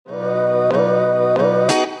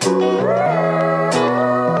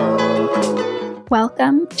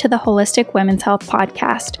Welcome to the Holistic Women's Health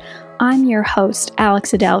Podcast. I'm your host,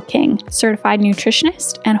 Alex Adele King, certified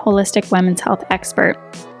nutritionist and holistic women's health expert.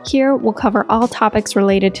 Here, we'll cover all topics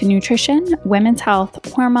related to nutrition, women's health,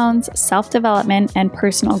 hormones, self-development, and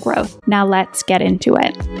personal growth. Now let's get into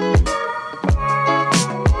it.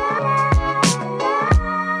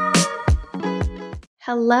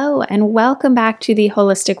 Hello, and welcome back to the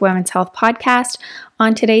Holistic Women's Health Podcast.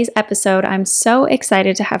 On today's episode, I'm so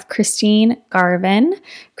excited to have Christine Garvin.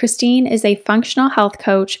 Christine is a functional health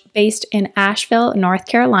coach based in Asheville, North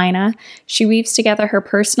Carolina. She weaves together her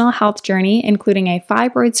personal health journey, including a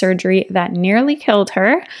fibroid surgery that nearly killed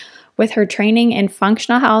her, with her training in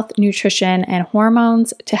functional health, nutrition, and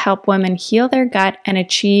hormones to help women heal their gut and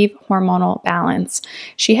achieve hormonal balance.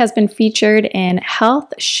 She has been featured in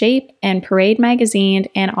Health, Shape, and Parade magazine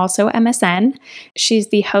and also MSN. She's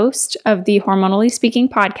the host of the Hormonally Speaking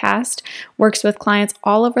podcast, works with clients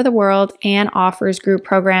all over the world, and offers group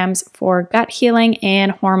programs for gut healing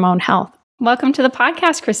and hormone health. Welcome to the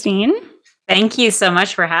podcast, Christine. Thank you so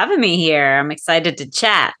much for having me here. I'm excited to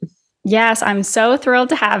chat. Yes, I'm so thrilled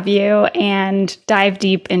to have you and dive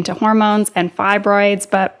deep into hormones and fibroids.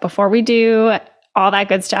 But before we do all that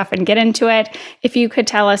good stuff and get into it, if you could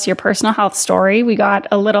tell us your personal health story. We got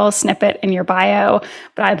a little snippet in your bio,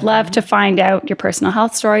 but I'd love to find out your personal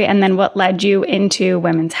health story and then what led you into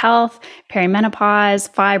women's health,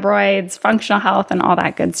 perimenopause, fibroids, functional health, and all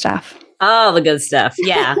that good stuff. All the good stuff.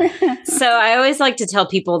 Yeah. So I always like to tell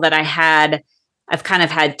people that I've kind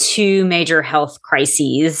of had two major health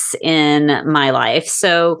crises in my life.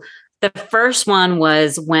 So the first one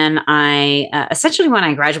was when essentially when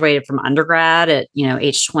I graduated from undergrad at,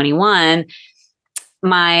 age 21,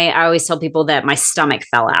 I always tell people that my stomach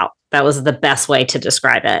fell out. That was the best way to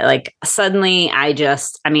describe it. Like suddenly I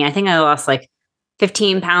think I lost like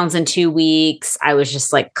 15 pounds in 2 weeks. I was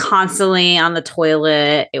just like constantly on the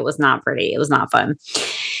toilet. It was not pretty. It was not fun.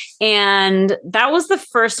 And that was the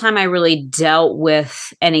first time I really dealt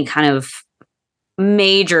with any kind of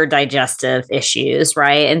major digestive issues,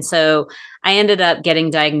 right? And so I ended up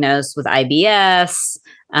getting diagnosed with IBS,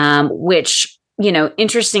 which,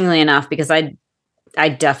 interestingly enough, because I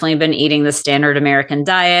definitely been eating the standard American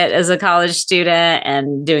diet as a college student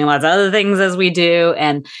and doing lots of other things as we do,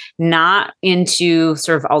 and not into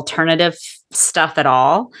sort of alternative stuff at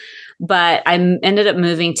all. But I ended up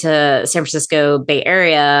moving to San Francisco Bay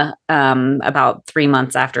Area about 3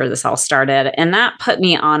 months after this all started. And that put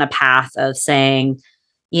me on a path of saying,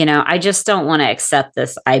 I just don't want to accept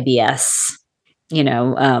this IBS,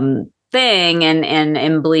 thing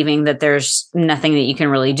and believing that there's nothing that you can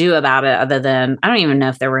really do about it other than, I don't even know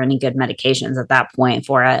if there were any good medications at that point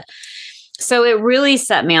for it. So it really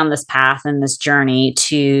set me on this path and this journey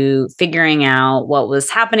to figuring out what was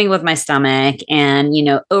happening with my stomach. And,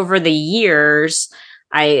 over the years,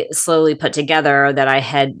 I slowly put together that I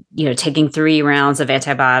had, taken 3 rounds of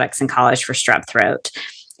antibiotics in college for strep throat.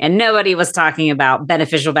 And nobody was talking about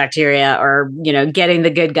beneficial bacteria or, getting the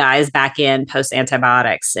good guys back in post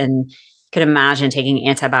antibiotics. And could imagine taking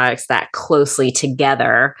antibiotics that closely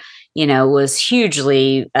together, was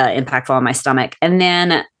hugely impactful on my stomach. And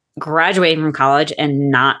then graduating from college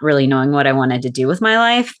and not really knowing what I wanted to do with my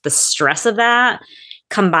life, the stress of that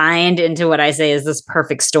combined into what I say is this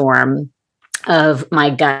perfect storm of my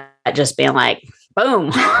gut just being like,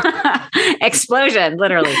 boom, explosion,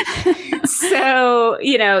 literally. So,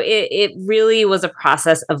 it really was a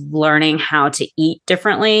process of learning how to eat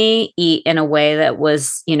differently, eat in a way that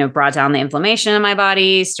was, brought down the inflammation in my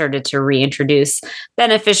body, started to reintroduce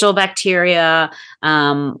beneficial bacteria.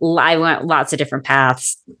 I went lots of different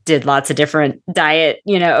paths, did lots of different diet,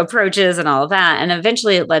 approaches and all of that. And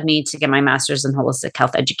eventually it led me to get my master's in holistic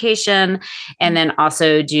health education and then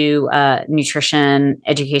also do a nutrition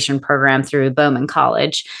education program through Bowman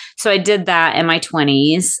College. So I did that in my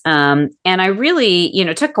 20s. And I really,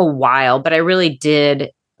 took a while, but I really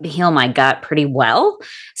did heal my gut pretty well.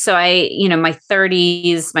 So my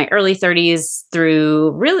early 30s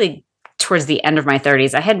through really towards the end of my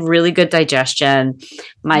 30s, I had really good digestion.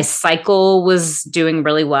 My cycle was doing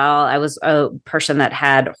really well. I was a person that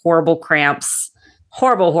had horrible cramps,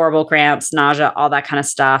 nausea, all that kind of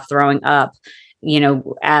stuff, throwing up,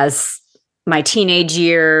 as my teenage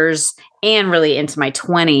years and really into my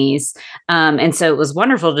 20s. And so it was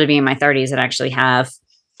wonderful to be in my 30s and actually have,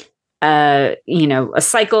 a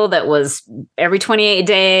cycle that was every 28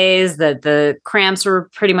 days, that the cramps were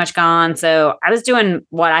pretty much gone. So I was doing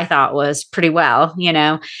what I thought was pretty well,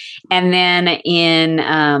 and then in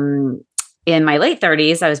my late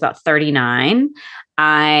 30s, I was about 39.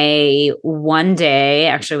 I one day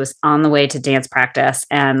actually was on the way to dance practice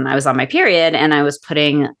and I was on my period and I was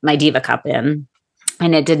putting my Diva cup in.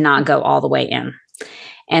 and it did not go all the way in.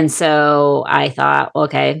 And so I thought,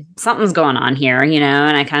 okay, something's going on here, you know,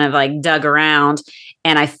 and I kind of like dug around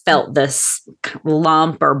and I felt this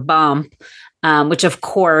lump or bump, which of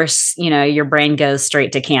course, you know, your brain goes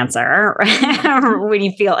straight to cancer when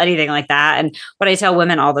you feel anything like that. And what I tell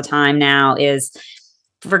women all the time now is,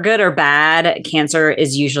 for good or bad, cancer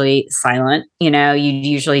is usually silent. You know, you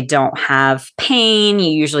usually don't have pain.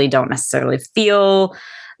 You usually don't necessarily feel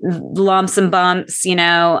lumps and bumps, you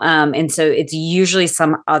know, and so it's usually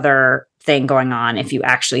some other thing going on if you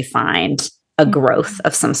actually find a growth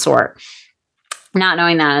of some sort. Not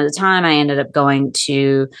knowing that at the time, I ended up going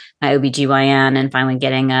to my OBGYN and finally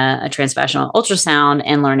getting a transvaginal ultrasound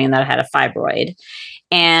and learning that I had a fibroid.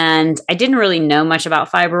 And I didn't really know much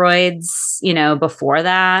about fibroids, you know, before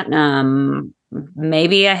that.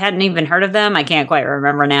 Maybe I hadn't even heard of them. I can't quite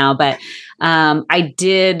remember now, but I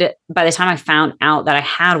did, by the time I found out that I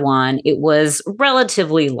had one, it was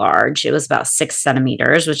relatively large. It was about 6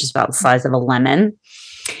 centimeters, which is about the size of a lemon.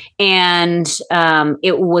 And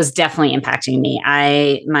it was definitely impacting me.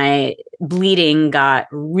 My bleeding got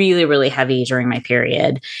really, really heavy during my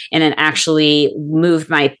period, and it actually moved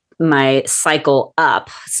my cycle up.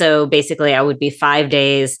 So basically I would be 5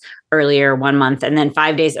 days earlier 1 month, and then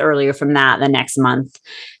 5 days earlier from that the next month.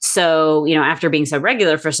 So, you know, after being so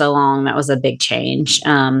regular for so long, that was a big change.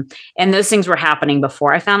 And those things were happening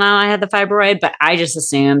before I found out I had the fibroid, but I just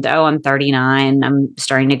assumed, oh, I'm 39, I'm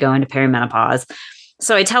starting to go into perimenopause.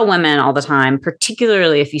 So I tell women all the time,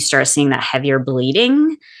 particularly if you start seeing that heavier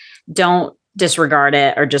bleeding, don't disregard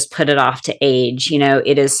it or just put it off to age. You know,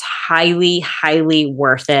 it is highly, highly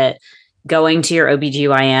worth it going to your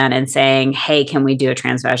OBGYN and saying, hey, can we do a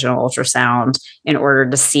transvaginal ultrasound in order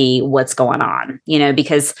to see what's going on? You know,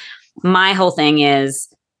 because my whole thing is,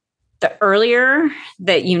 the earlier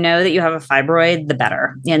that you know that you have a fibroid, the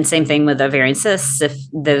better. And same thing with ovarian cysts. If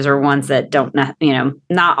those are ones that don't, you know,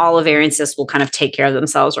 not all ovarian cysts will kind of take care of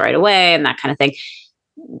themselves right away and that kind of thing.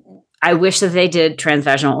 I wish that they did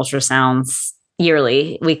transvaginal ultrasounds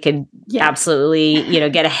yearly. We could absolutely, you know,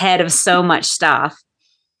 get ahead of so much stuff.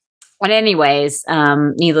 But anyways,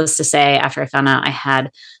 needless to say, after I found out I had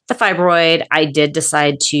the fibroid, I did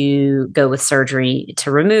decide to go with surgery to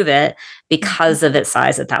remove it because of its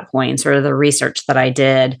size at that point. Sort of the research that I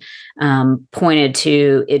did pointed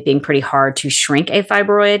to it being pretty hard to shrink a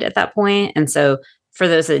fibroid at that point. And so for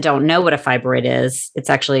those that don't know what a fibroid is, it's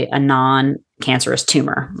actually a non-cancerous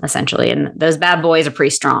tumor, essentially. And those bad boys are pretty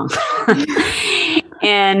strong.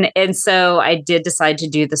 And so I did decide to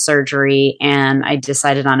do the surgery, and I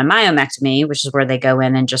decided on a myomectomy, which is where they go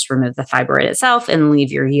in and just remove the fibroid itself and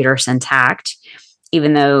leave your uterus intact,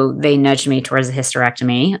 even though they nudged me towards a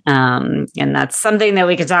hysterectomy. And that's something that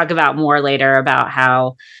we could talk about more later, about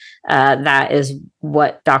how that is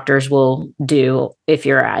what doctors will do if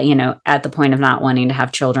you're, you know, at the point of not wanting to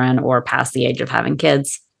have children or past the age of having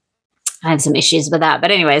kids. I have some issues with that.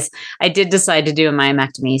 But anyways, I did decide to do a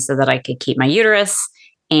myomectomy so that I could keep my uterus.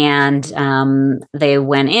 And they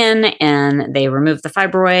went in and they removed the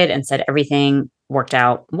fibroid and said everything worked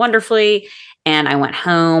out wonderfully. And I went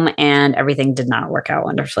home and everything did not work out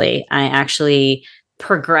wonderfully. I actually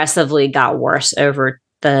progressively got worse over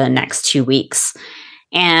the next 2 weeks.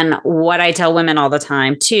 And what I tell women all the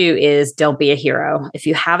time too is, don't be a hero. If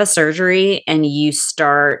you have a surgery and you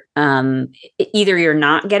start, either you're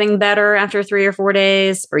not getting better after 3 or 4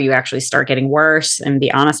 days, or you actually start getting worse, and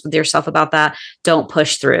be honest with yourself about that. Don't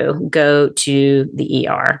push through. Go to the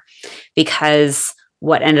ER, because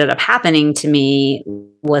what ended up happening to me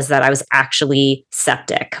was that I was actually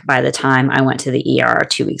septic by the time I went to the ER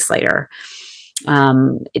 2 weeks later.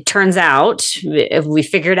 It turns out, we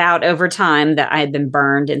figured out over time that I had been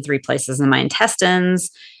burned in 3 places in my intestines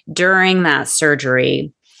during that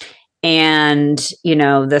surgery. And, you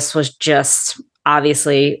know, this was just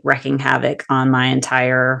obviously wreaking havoc on my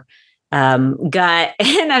entire gut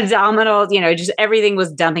and abdominal, you know, just everything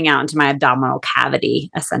was dumping out into my abdominal cavity,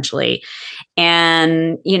 essentially.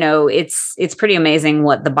 And, you know, it's pretty amazing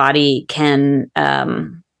what the body can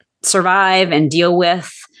survive and deal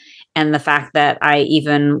with. And the fact that I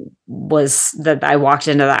walked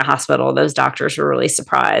into that hospital, those doctors were really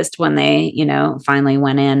surprised when they, you know, finally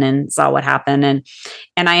went in and saw what happened.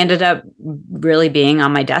 And I ended up really being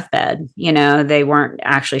on my deathbed. You know, they weren't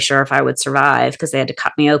actually sure if I would survive, because they had to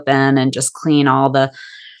cut me open and just clean all the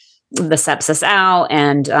sepsis out.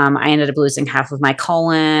 And I ended up losing half of my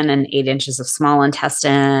colon and 8 inches of small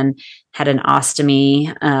intestine, had an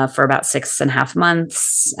ostomy for about 6.5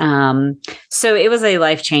 months. So it was a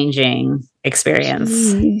life-changing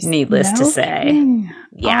experience, needless to say.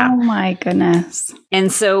 Yeah. Oh my goodness.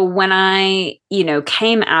 And so when I,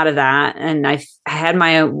 came out of that and I had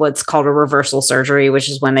my, what's called a reversal surgery, which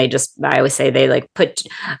is when I always say they like put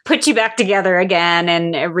you back together again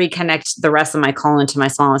and reconnect the rest of my colon to my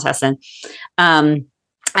small intestine.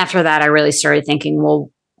 After that, I really started thinking,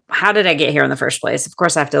 well, how did I get here in the first place? Of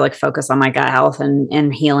course, I have to like focus on my gut health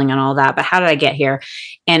and healing and all that. But how did I get here?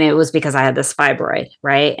 And it was because I had this fibroid,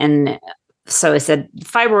 right? And so I said,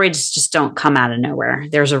 fibroids just don't come out of nowhere.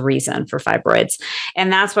 There's a reason for fibroids.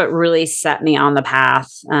 And that's what really set me on the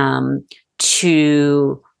path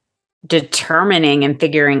to determining and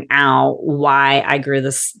figuring out why I grew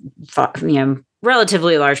this,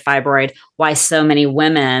 relatively large fibroid, why so many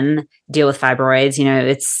women deal with fibroids.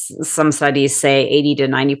 It's some studies say 80 to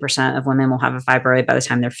 90% of women will have a fibroid by the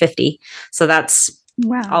time they're 50. So that's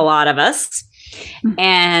a lot of us.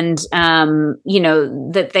 And,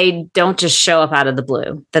 that they don't just show up out of the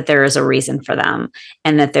blue, that there is a reason for them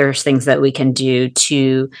and that there's things that we can do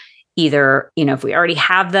to either, if we already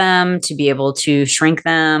have them, to be able to shrink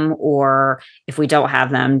them, or if we don't have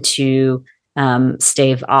them, to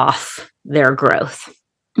stave off their growth.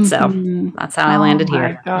 So that's how I landed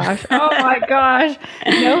here. Oh my gosh.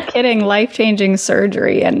 No kidding. Life-changing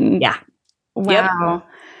surgery. And yeah. Wow. Yep.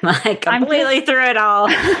 I completely threw it all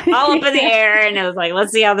up in the air, and it was like,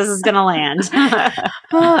 let's see how this is going to land.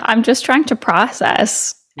 I'm just trying to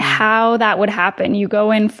process how that would happen. You go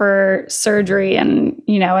in for surgery and,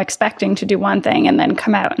 expecting to do one thing and then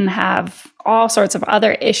come out and have all sorts of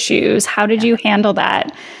other issues. How did you handle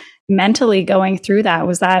that mentally going through that?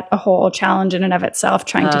 Was that a whole challenge in and of itself,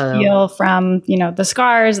 trying to heal from, the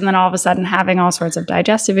scars and then all of a sudden having all sorts of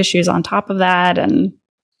digestive issues on top of that? And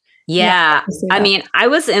yeah. I mean, I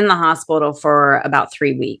was in the hospital for about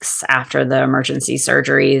 3 weeks after the emergency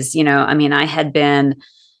surgeries. I had been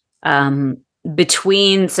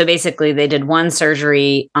so basically they did one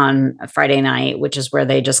surgery on a Friday night, which is where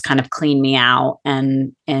they just kind of cleaned me out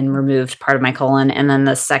and removed part of my colon. And then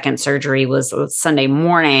the second surgery was Sunday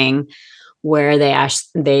morning, where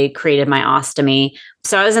they created my ostomy.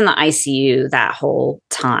 So I was in the ICU that whole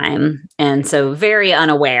time. And so very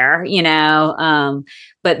unaware,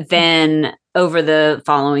 but then over the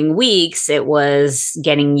following weeks, it was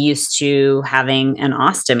getting used to having an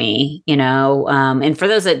ostomy, and for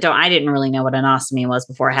those that don't, I didn't really know what an ostomy was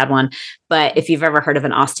before I had one. But if you've ever heard of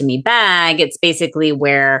an ostomy bag, it's basically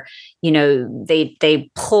where, they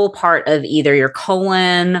pull part of either your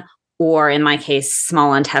colon or, in my case,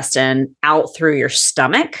 small intestine out through your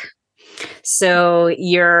stomach. So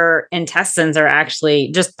your intestines are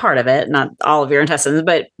actually just part of it, not all of your intestines,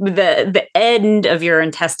 but the end of your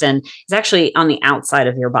intestine is actually on the outside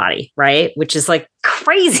of your body, right? Which is like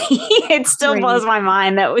crazy. It still blows my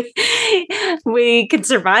mind that we could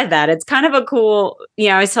survive that. It's kind of a cool, I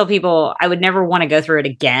always tell people I would never want to go through it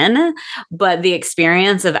again, but the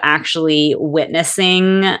experience of actually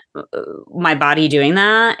witnessing my body doing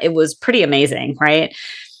that, it was pretty amazing, right?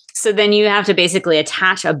 So then you have to basically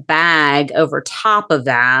attach a bag over top of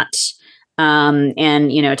that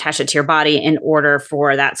and, attach it to your body in order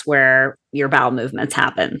for that's where your bowel movements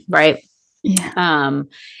happen. Right. Yeah.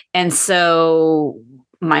 And so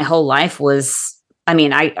my whole life was,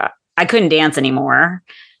 I couldn't dance anymore.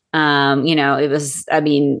 It was,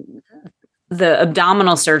 the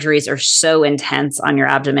abdominal surgeries are so intense on your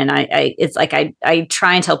abdomen. It's like, I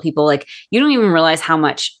try and tell people, like, you don't even realize how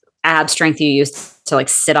much ab strength you use to like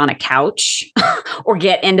sit on a couch or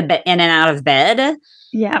get into bed, in and out of bed,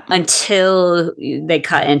 until they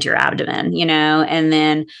cut into your abdomen, and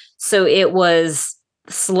then so it was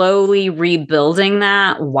slowly rebuilding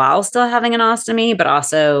that while still having an ostomy, but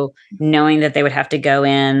also knowing that they would have to go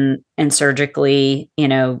in and surgically,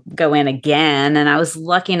 go in again. And I was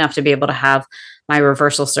lucky enough to be able to have my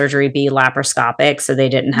reversal surgery be laparoscopic, so they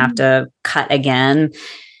didn't have to cut again.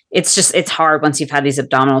 It's hard once you've had these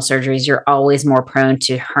abdominal surgeries. You're always more prone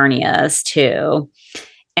to hernias too.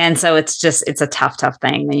 And so it's a tough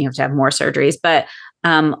thing. Then you have to have more surgeries. But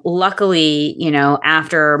luckily,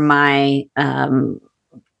 after my,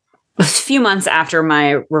 a few months after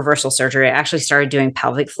my reversal surgery, I actually started doing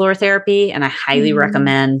pelvic floor therapy. And I highly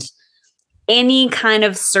recommend any kind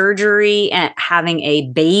of surgery, having a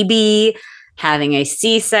baby, having a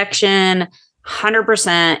C-section,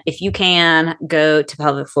 100%, if you can, go to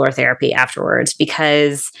pelvic floor therapy afterwards,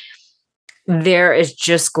 because there is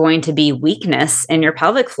just going to be weakness in your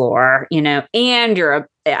pelvic floor, and your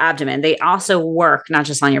abdomen. They also work not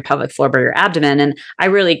just on your pelvic floor, but your abdomen. And I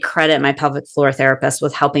really credit my pelvic floor therapist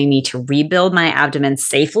with helping me to rebuild my abdomen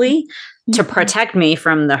safely to protect me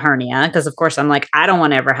from the hernia. Because of course I'm like, I don't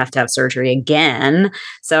want to ever have to have surgery again.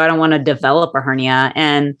 So I don't want to develop a hernia.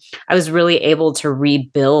 And I was really able to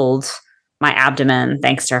rebuild my abdomen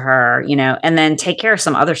thanks to her, and then take care of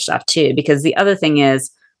some other stuff too. Because the other thing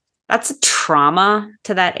is, that's a trauma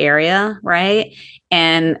to that area, right?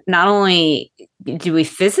 And not only do we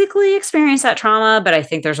physically experience that trauma, but I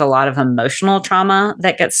think there's a lot of emotional trauma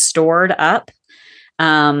that gets stored up.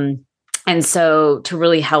 And so to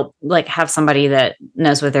really help, like, have somebody that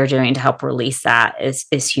knows what they're doing to help release that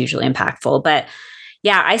is hugely impactful. But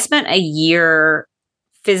yeah, I spent a year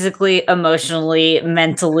physically, emotionally,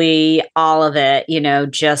 mentally, all of it,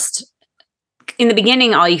 just in the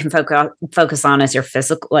beginning, all you can focus on is your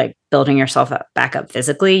physical, like building yourself back up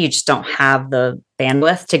physically. You just don't have the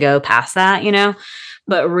bandwidth to go past that,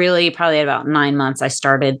 But really, probably at about 9 months, I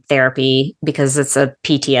started therapy because it's a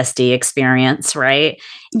PTSD experience, right?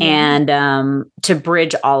 Yeah. And to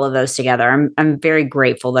bridge all of those together, I'm very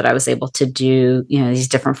grateful that I was able to do, these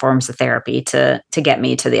different forms of therapy to get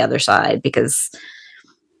me to the other side. Because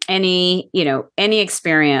any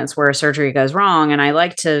experience where a surgery goes wrong, and I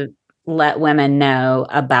like to let women know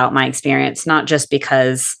about my experience, not just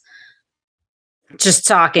because just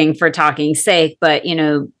talking for talking's sake, but,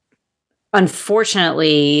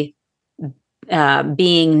 unfortunately,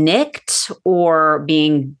 being nicked or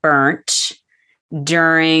being burnt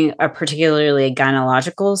during a particularly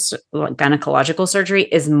gynecological surgery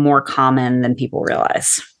is more common than people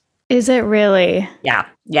realize. Is it really? Yeah.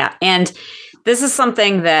 Yeah. And this is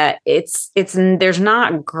something that there's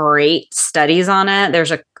not great studies on it.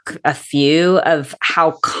 There's a few of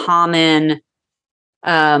how common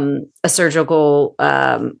a surgical,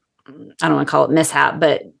 I don't want to call it mishap,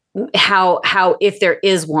 but how if there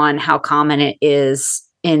is one, how common it is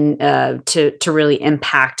in to really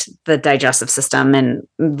impact the digestive system and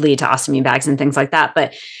lead to ostomy bags and things like that.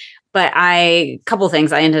 But couple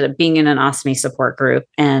things, I ended up being in an ostomy support group,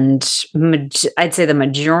 and I'd say the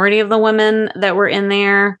majority of the women that were in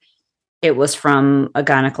there, it was from a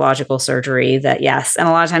gynecological surgery that, yes. And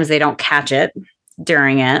a lot of times they don't catch it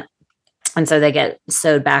during it. And so they get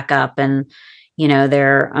sewed back up, and,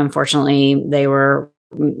 unfortunately they were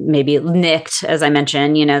maybe nicked, as I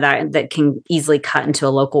mentioned, that can easily cut into a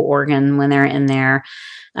local organ when they're in there,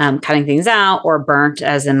 cutting things out, or burnt,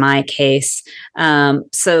 as in my case.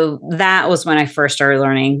 So that was when I first started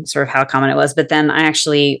learning sort of how common it was. But then I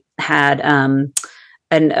actually had,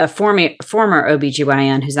 a former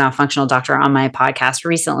OBGYN who's now a functional doctor on my podcast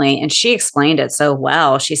recently, and she explained it so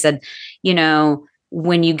well. She said,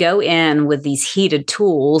 when you go in with these heated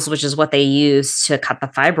tools, which is what they use to cut the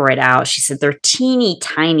fibroid out, she said they're teeny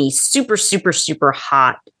tiny, super, super, super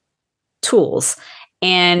hot tools.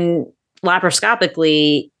 And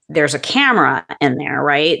laparoscopically, there's a camera in there,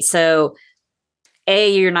 right? So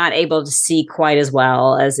A, you're not able to see quite as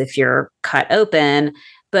well as if you're cut open.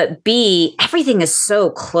 But B, everything is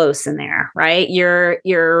so close in there, right?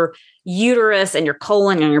 Your uterus and your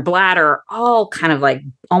colon and your bladder are all kind of like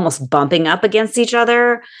almost bumping up against each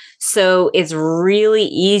other. So it's really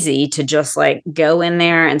easy to just like go in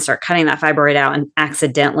there and start cutting that fibroid out and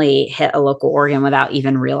accidentally hit a local organ without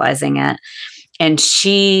even realizing it. And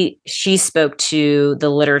she spoke to the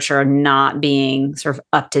literature not being sort of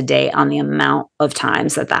up to date on the amount of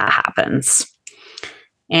times that happens.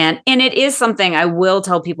 And it is something I will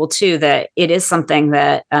tell people too, that it is something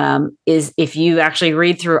that is, if you actually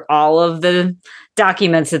read through all of the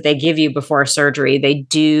documents that they give you before surgery, they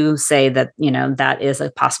do say that, that is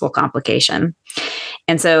a possible complication.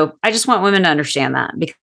 And so I just want women to understand that,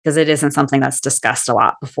 because it isn't something that's discussed a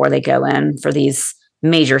lot before they go in for these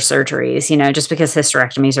major surgeries. Just because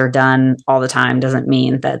hysterectomies are done all the time doesn't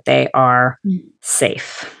mean that they are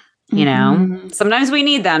safe. Sometimes we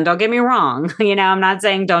need them. Don't get me wrong. I'm not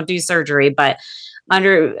saying don't do surgery, but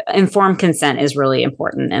under informed consent is really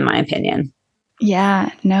important, in my opinion.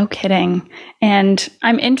 Yeah, no kidding. And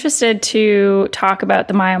I'm interested to talk about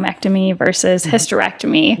the myomectomy versus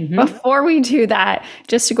hysterectomy. Mm-hmm. Before we do that,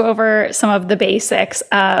 just to go over some of the basics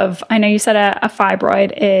of, I know you said a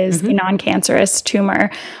fibroid is a non-cancerous tumor.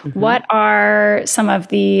 Mm-hmm. What are some of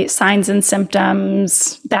the signs and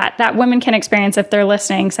symptoms that women can experience if they're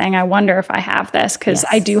listening, saying, I wonder if I have this, because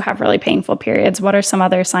I do have really painful periods. What are some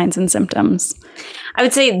other signs and symptoms? I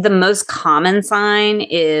would say the most common sign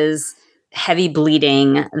is heavy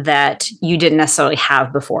bleeding that you didn't necessarily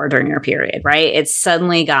have before during your period, right? It's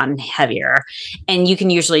suddenly gotten heavier. And you can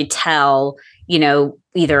usually tell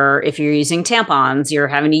either if you're using tampons, you're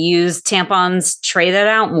having to use tampons, tray that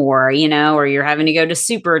out more, or you're having to go to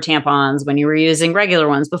super tampons when you were using regular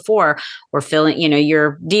ones before, or filling,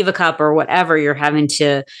 your Diva Cup or whatever, you're having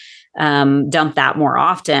to dump that more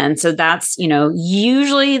often. So that's,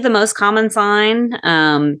 usually the most common sign.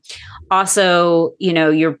 Also,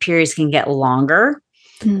 your periods can get longer.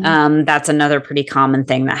 That's another pretty common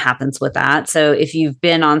thing that happens with that. So if you've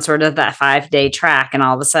been on sort of that 5-day track and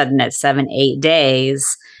all of a sudden it's 7-8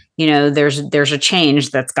 days, there's a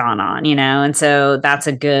change that's gone on, and so that's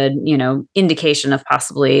a good, indication of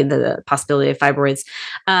possibly the possibility of fibroids.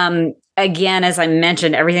 Again, as I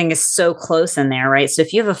mentioned, everything is so close in there, right? So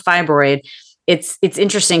if you have a fibroid, it's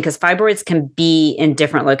interesting because fibroids can be in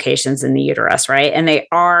different locations in the uterus, right? And they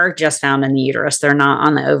are just found in the uterus. They're not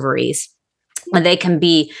on the ovaries. And they can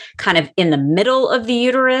be kind of in the middle of the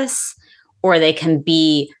uterus, or they can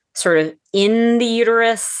be sort of in the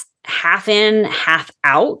uterus, half in, half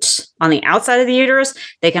out on the outside of the uterus.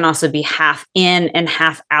 They can also be half in and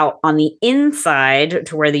half out on the inside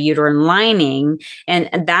to where the uterine lining. And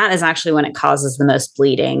that is actually when it causes the most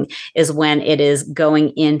bleeding, is when it is going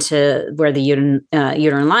into where the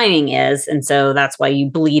uterine lining is. And so that's why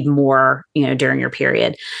you bleed more, during your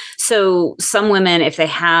period. So some women, if they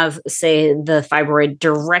have, say, the fibroid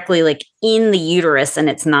directly like in the uterus and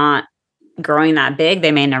it's not growing that big,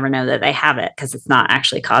 they may never know that they have it because it's not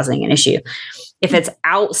actually causing an issue. If it's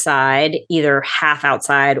outside, either half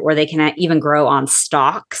outside, or they can even grow on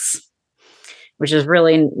stalks, which is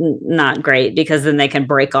really not great because then they can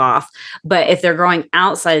break off. But if they're growing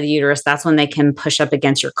outside of the uterus, that's when they can push up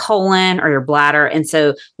against your colon or your bladder. And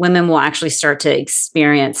so women will actually start to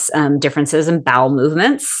experience differences in bowel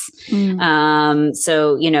movements.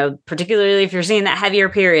 So, particularly if you're seeing that heavier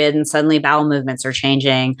period and suddenly bowel movements are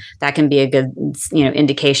changing, that can be a good,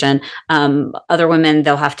 indication. Other women,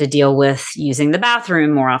 they'll have to deal with using the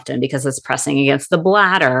bathroom more often because it's pressing against the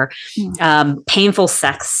bladder. Painful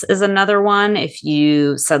sex is another one. If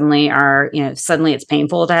you suddenly suddenly it's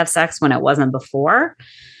painful to have sex when it wasn't before.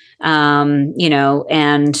 I mean,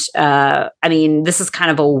 this is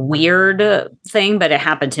kind of a weird thing, but it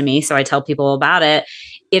happened to me. So I tell people about it.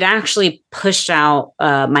 It actually pushed out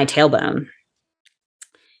my tailbone.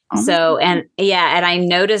 So, and I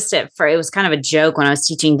noticed it was kind of a joke when I was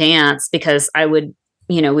teaching dance because I would,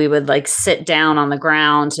 we would like sit down on the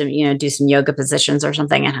ground to, do some yoga positions or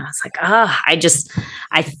something. And I was like,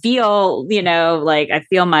 I feel, I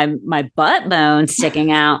feel my butt bone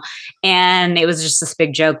sticking out. And it was just this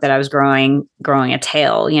big joke that I was growing a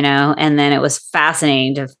tail, and then it was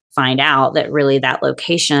fascinating to find out that really that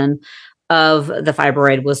location of the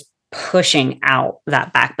fibroid was pushing out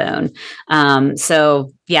that backbone.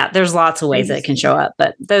 So yeah, there's lots of ways that it can show up,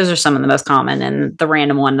 but those are some of the most common and the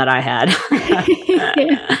random one that I had.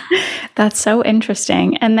 Yeah. That's so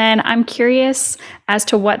interesting. And then I'm curious as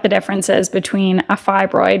to what the difference is between a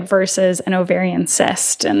fibroid versus an ovarian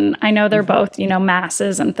cyst. And I know they're both,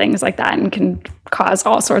 masses and things like that and can cause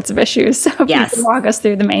all sorts of issues. So if you can walk us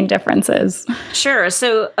through the main differences. Sure.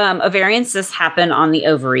 So ovarian cysts happen on the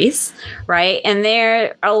ovaries, right? And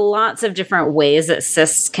there are lots of different ways that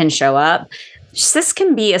cysts can show up. Cysts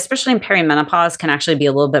can be, especially in perimenopause, can actually be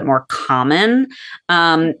a little bit more common.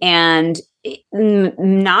 And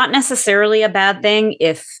not necessarily a bad thing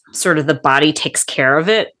if sort of the body takes care of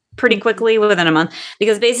it pretty quickly within a month,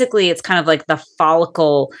 because basically it's kind of like the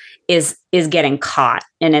follicle is getting caught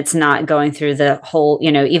and it's not going through the whole,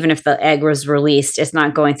 even if the egg was released, it's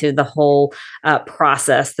not going through the whole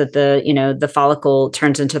process that the follicle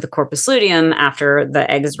turns into the corpus luteum after the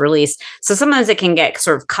egg is released. So sometimes it can get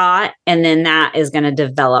sort of caught and then that is going to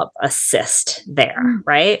develop a cyst there,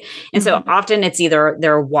 right? And so often it's either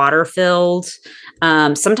they're water filled,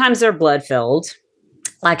 sometimes they're blood filled.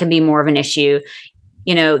 That can be more of an issue.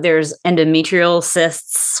 There's endometrial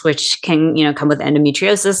cysts, which can, come with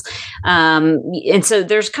endometriosis. And so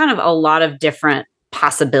there's kind of a lot of different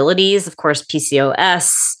possibilities. Of course,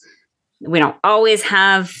 PCOS, we don't always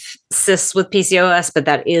have cysts with PCOS, but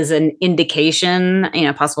that is an indication,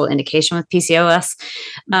 possible indication with PCOS.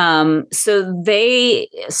 So they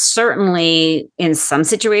certainly, in some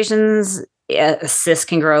situations, a cyst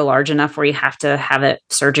can grow large enough where you have to have it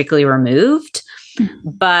surgically removed.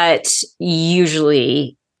 But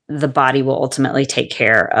usually the body will ultimately take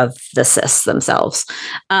care of the cysts themselves.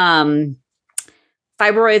 Fibroids,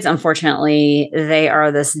 unfortunately, they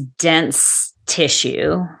are this dense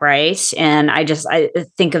tissue, right? And I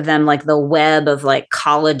think of them like the web of like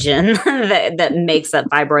collagen that makes up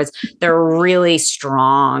fibroids. They're really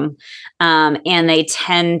strong. And they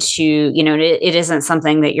tend to, it isn't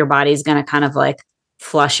something that your body's going to kind of like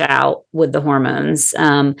flush out with the hormones.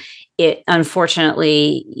 it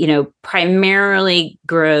unfortunately, primarily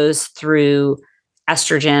grows through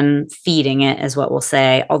estrogen feeding it, is what we'll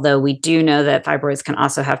say. Although we do know that fibroids can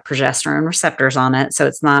also have progesterone receptors on it. So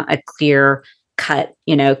it's not a clear cut,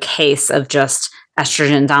 case of just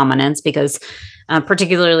estrogen dominance, because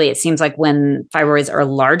particularly it seems like when fibroids are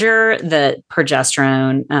larger, the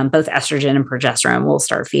progesterone, both estrogen and progesterone, will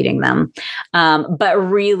start feeding them. But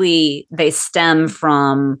really they stem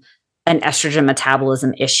from an estrogen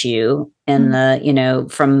metabolism issue in the,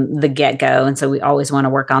 from the get-go. And so we always want to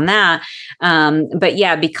work on that. But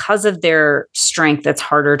yeah, because of their strength, it's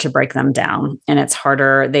harder to break them down, and it's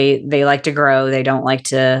harder. They like to grow. They don't like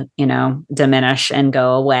to, diminish and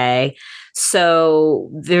go away. So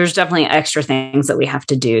there's definitely extra things that we have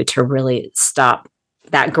to do to really stop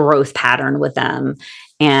that growth pattern with them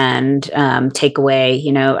and take away,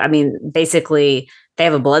 basically they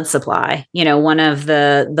have a blood supply. One of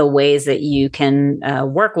the ways that you can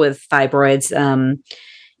work with fibroids,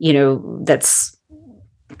 that's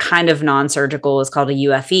kind of non-surgical, is called a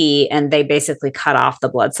UFE, and they basically cut off the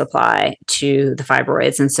blood supply to the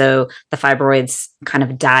fibroids. And so the fibroids kind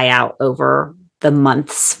of die out over the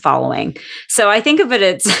months following. So I think of it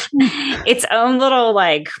as its own little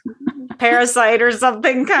like parasite or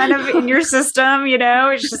something kind of in your system,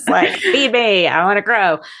 it's just like, feed me, I want to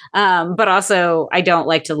grow. But also I don't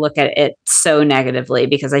like to look at it so negatively,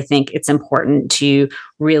 because I think it's important to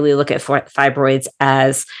really look at fibroids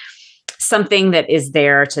as something that is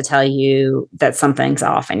there to tell you that something's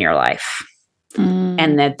off in your life.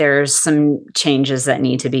 And that there's some changes that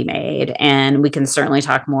need to be made. And we can certainly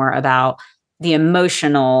talk more about the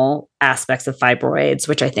emotional aspects of fibroids,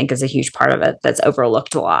 which I think is a huge part of it that's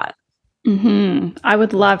overlooked a lot. I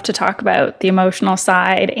would love to talk about the emotional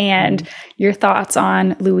side and your thoughts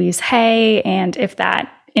on Louise Hay, and if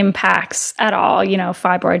that impacts at all,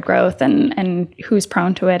 fibroid growth and who's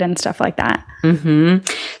prone to it and stuff like that.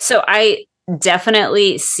 So I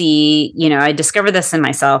definitely see, I discovered this in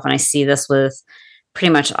myself, and I see this with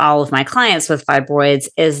pretty much all of my clients with fibroids,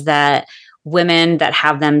 is that women that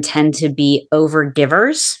have them tend to be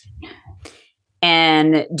overgivers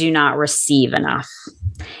and do not receive enough.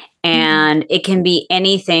 And it can be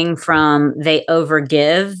anything from they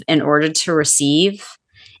overgive in order to receive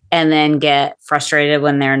and then get frustrated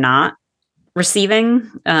when they're not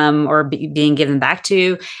receiving or being given back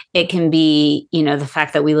to. It can be, the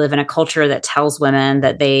fact that we live in a culture that tells women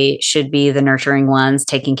that they should be the nurturing ones,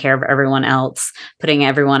 taking care of everyone else, putting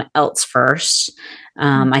everyone else first.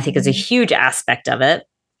 I think is a huge aspect of it.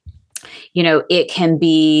 It can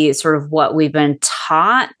be sort of what we've been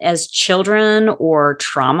taught as children, or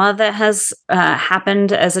trauma that has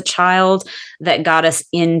happened as a child that got us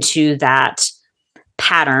into that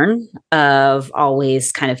pattern of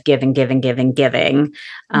always kind of giving,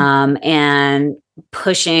 and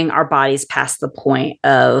pushing our bodies past the point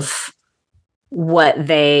of what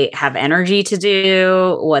they have energy to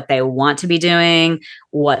do, what they want to be doing,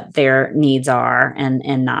 what their needs are,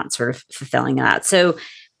 and not sort of fulfilling that. So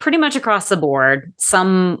pretty much across the board,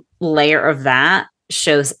 some layer of that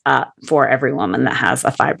shows up for every woman that has a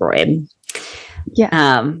fibroid.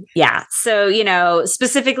 So,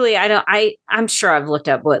 specifically, I'm sure I've looked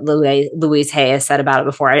up what Louise Hay has said about it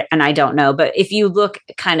before, and I don't know, but if you look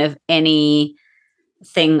kind of anything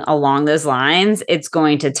along those lines, it's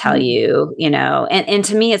going to tell you, and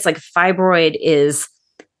to me, it's like fibroid is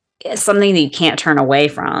something that you can't turn away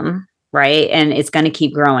from. Right. And it's going to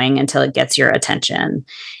keep growing until it gets your attention.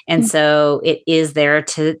 And so it is there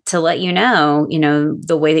to let you know,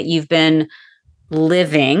 the way that you've been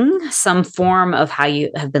living, some form of how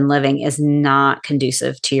you have been living, is not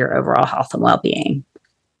conducive to your overall health and well-being.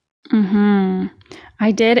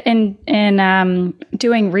 I did in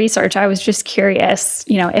doing research. I was just curious,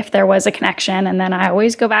 if there was a connection. And then I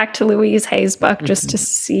always go back to Louise Hay's book just to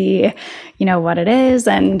see, what it is.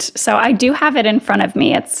 And so I do have it in front of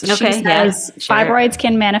me. She says fibroids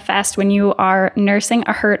can manifest when you are nursing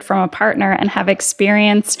a hurt from a partner and have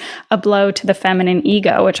experienced a blow to the feminine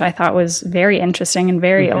ego, which I thought was very interesting and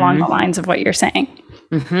very along the lines of what you're saying.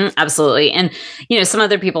 Absolutely. And, some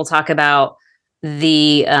other people talk about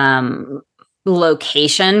the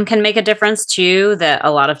location can make a difference too, that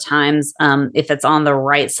a lot of times if it's on the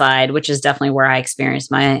right side, which is definitely where I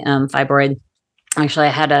experienced my fibroid. Actually, I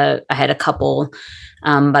had a couple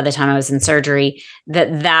by the time I was in surgery,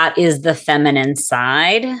 that is the feminine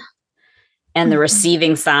side and the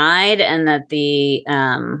receiving side, and that the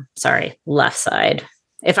left side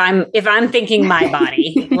If I'm thinking my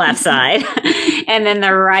body, left side, and then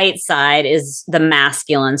the right side is the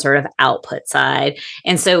masculine sort of output side.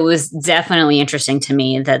 And so it was definitely interesting to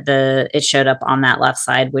me that it showed up on that left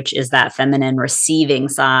side, which is that feminine receiving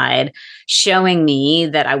side, showing me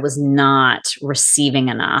that I was not receiving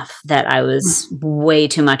enough, that I was way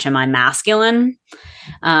too much in my masculine,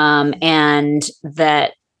 and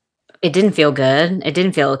that it didn't feel good. It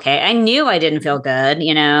didn't feel okay. I knew I didn't feel good,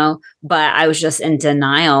 but I was just in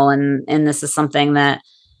denial. And this is something that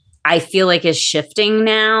I feel like is shifting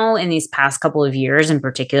now in these past couple of years, in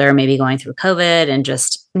particular, maybe going through COVID and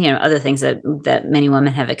just, other things that many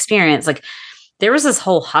women have experienced. Like there was this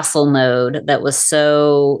whole hustle mode that was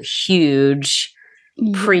so huge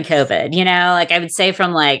pre-COVID, like I would say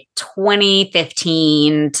from like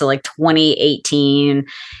 2015 to like 2018,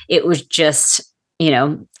 it was just, get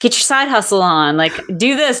your side hustle on, like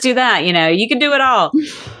do this, do that, you can do it all.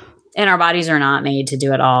 And our bodies are not made to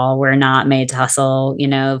do it all. We're not made to hustle,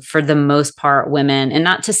 for the most part, women. And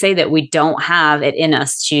not to say that we don't have it in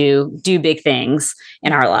us to do big things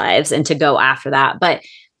in our lives and to go after that, but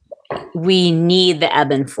we need the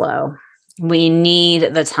ebb and flow. We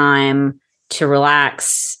need the time to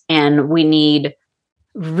relax, and we need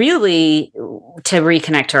really to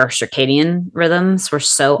reconnect to our circadian rhythms. We're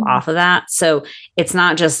so off of that. So it's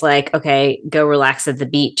not just like, okay, go relax at the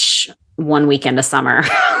beach one weekend of summer.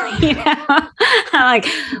 Like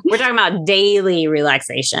we're talking about daily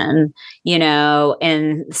relaxation,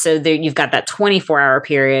 and so there you've got that 24-hour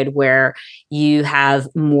period where you have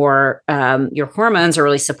more, your hormones are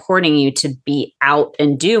really supporting you to be out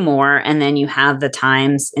and do more. And then you have the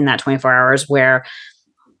times in that 24 hours where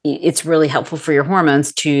it's really helpful for your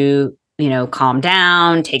hormones to, calm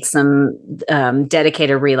down, take some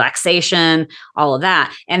dedicated relaxation, all of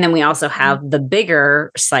that. And then we also have the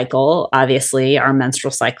bigger cycle, obviously, our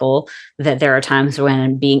menstrual cycle, that there are times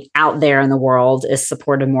when being out there in the world is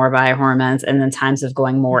supported more by hormones, and then times of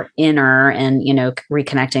going more inner and,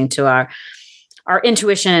 reconnecting to our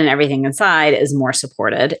intuition and everything inside is more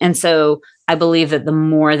supported. And so I believe that the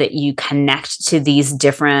more that you connect to these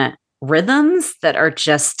different rhythms that are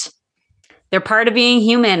just, they're part of being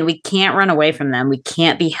human. We can't run away from them. We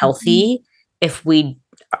can't be healthy if we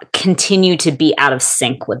continue to be out of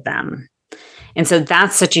sync with them. And so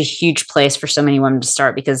that's such a huge place for so many women to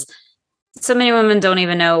start, because so many women don't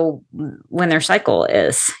even know when their cycle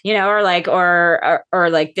is, or like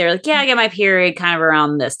they're like, yeah, I get my period kind of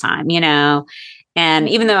around this time, And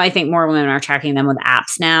even though I think more women are tracking them with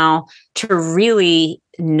apps now, to really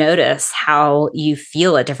notice how you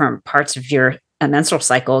feel at different parts of your menstrual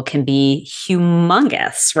cycle can be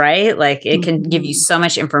humongous, right? Like it can give you so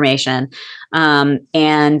much information.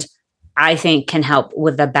 And I think can help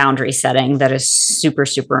with the boundary setting that is super,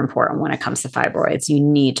 super important when it comes to fibroids. You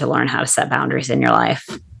need to learn how to set boundaries in your life.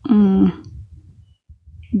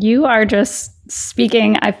 You are just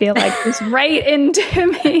speaking, I feel like, just right into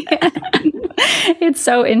me. It's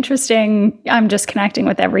so interesting. I'm just connecting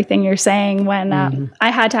with everything you're saying. When I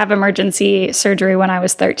had to have emergency surgery when I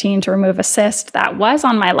was 13 to remove a cyst that was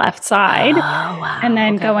on my left side. Oh, wow. And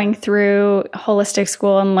then going through holistic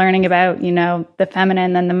school and learning about, the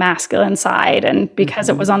feminine and the masculine side. And because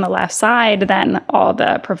it was on the left side, then all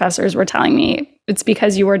the professors were telling me it's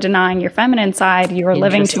because you were denying your feminine side. You were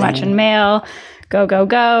living too much in male. Go, go,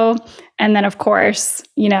 go. And then, of course,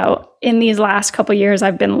 in these last couple of years,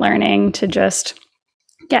 I've been learning to just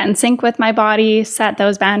get in sync with my body, set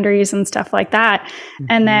those boundaries and stuff like that.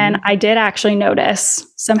 And then I did actually notice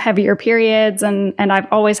some heavier periods, and I've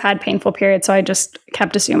always had painful periods. So I just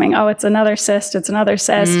kept assuming, oh, it's another cyst. It's another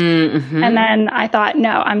cyst. And then I thought,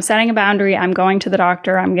 no, I'm setting a boundary. I'm going to the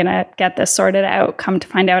doctor. I'm going to get this sorted out. Come to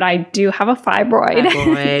find out, I do have a fibroid.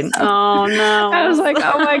 So oh, no. I was like,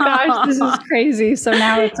 oh my gosh, this is crazy. So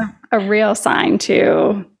now it's a real sign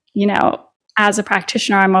to, as a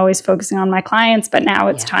practitioner, I'm always focusing on my clients, but now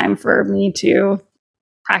it's time for me to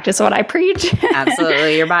practice what I preach.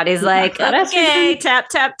 Absolutely. Your body's like, okay, tap,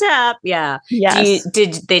 tap, tap. Yeah. Yes.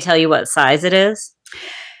 Did they tell you what size it is?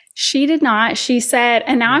 She did not. She said,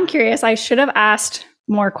 and now I'm curious, I should have asked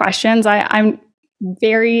more questions. I'm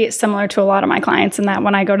very similar to a lot of my clients in that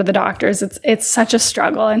when I go to the doctors, it's such a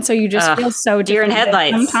struggle. And so you just feel so deer in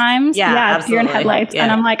headlights sometimes. Yeah, deer in headlights. Yeah.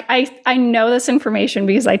 And I'm like, I know this information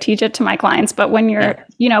because I teach it to my clients, but when you're,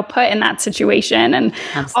 put in that situation and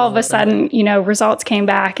all of a sudden, results came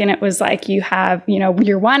back and it was like, you have,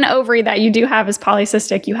 your one ovary that you do have is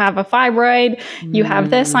polycystic, you have a fibroid, you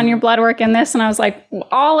have this on your blood work and this. And I was like,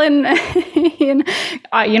 all in,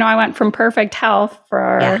 I went from perfect health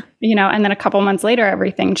for and then a couple months later,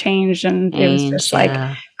 everything changed, and it was just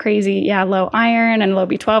like crazy, low iron and low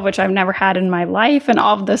B12, which I've never had in my life. And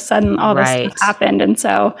all of a sudden, all this stuff happened. And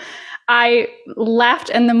so I left,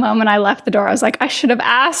 and the moment I left the door, I was like, I should have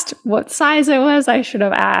asked what size it was. I should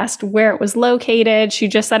have asked where it was located. She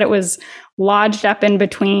just said it was lodged up in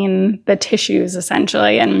between the tissues,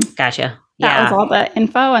 essentially. And gotcha. That was all the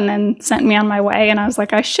info, and then sent me on my way. And I was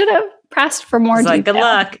like, I should have pressed for more detail. Like, good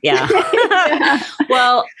luck. Yeah.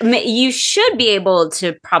 Well, you should be able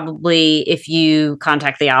to probably, if you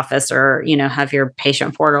contact the office or, have your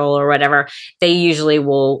patient portal or whatever, they usually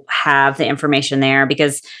will have the information there,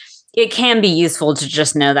 because it can be useful to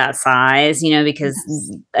just know that size, because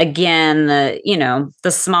again, the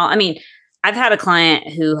small, I've had a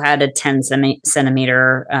client who had a 10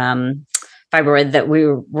 centimeter fibroid that we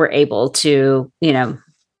were able to,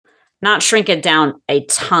 not shrink it down a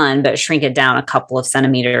ton, but shrink it down a couple of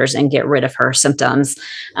centimeters and get rid of her symptoms.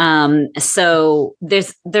 So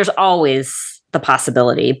there's always the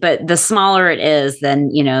possibility, but the smaller it is, then,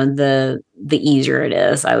 the easier it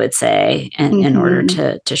is, I would say, in order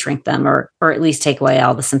to shrink them or at least take away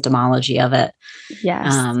all the symptomology of it.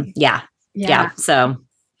 Yes. Yeah. So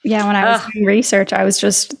yeah, when I was doing research, I was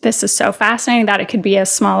just, this is so fascinating that it could be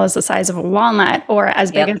as small as the size of a walnut or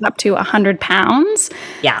as big as up to 100 pounds.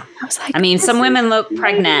 Yeah. I was like, some women look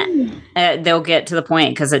pregnant. They'll get to the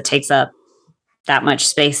point because it takes up that much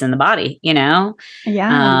space in the body, Yeah.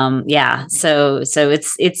 So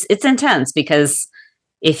it's intense, because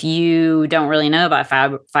if you don't really know about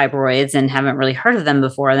fibroids and haven't really heard of them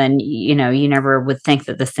before, then, you never would think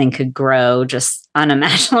that this thing could grow just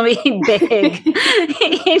unimaginably big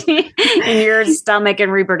in your stomach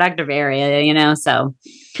and reproductive area, so.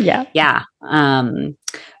 Yeah.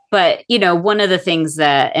 But, one of the things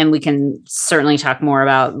that, and we can certainly talk more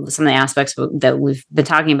about some of the aspects that we've been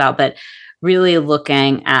talking about, but really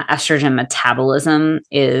looking at estrogen metabolism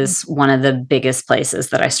is one of the biggest places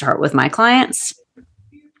that I start with my clients.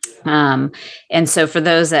 And so for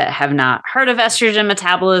those that have not heard of estrogen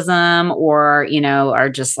metabolism or, are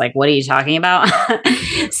just like, what are you talking about?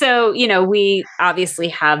 So, we obviously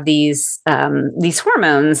have these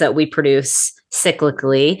hormones that we produce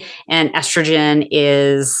cyclically, and estrogen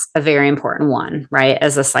is a very important one, right?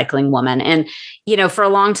 As a cycling woman. And, for a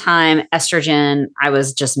long time, estrogen, I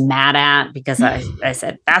was just mad at, because I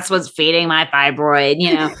said, that's what's feeding my fibroid,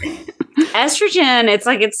 estrogen,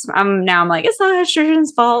 I'm like, it's not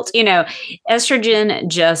estrogen's fault. Estrogen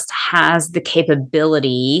just has the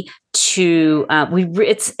capability to,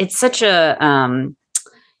 it's such a,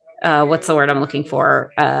 what's the word I'm looking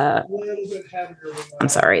for? I'm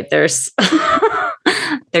sorry. There's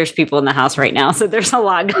people in the house right now, so there's a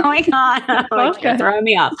lot going on. Like, throwing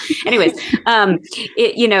me off. Anyways,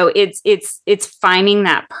 it's finding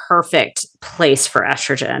that perfect place for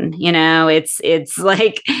estrogen. It's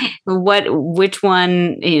like which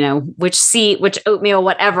one, which oatmeal,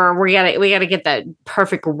 whatever. We gotta get that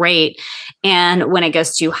perfect rate. And when it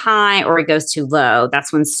goes too high or it goes too low,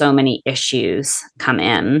 that's when so many issues come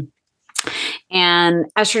in. And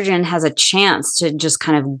estrogen has a chance to just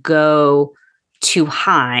kind of go too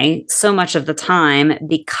high so much of the time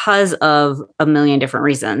because of a million different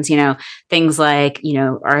reasons, things like,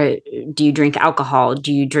 do you drink alcohol?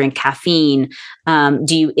 Do you drink caffeine?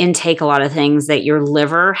 Do you intake a lot of things that your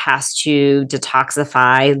liver has to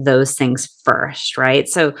detoxify those things first, right?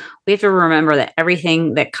 So we have to remember that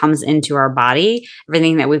everything that comes into our body,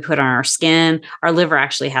 everything that we put on our skin, our liver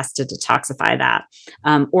actually has to detoxify that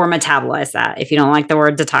or metabolize that. If you don't like the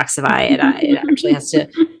word detoxify, it actually has to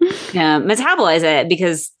metabolize it,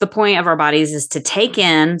 because the point of our bodies is to take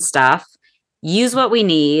in stuff, use what we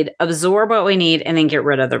need, absorb what we need, and then get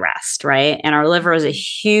rid of the rest, right? And our liver is a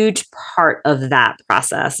huge part of that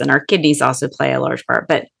process. And our kidneys also play a large part.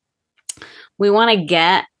 But we want to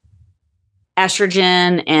get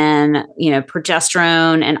estrogen and,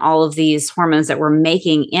 progesterone and all of these hormones that we're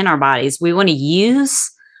making in our bodies. We want to use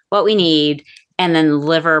what we need, and then the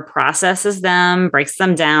liver processes them, breaks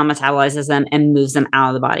them down, metabolizes them, and moves them out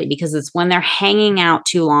of the body, because it's when they're hanging out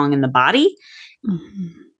too long in the body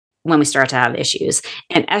when we start to have issues.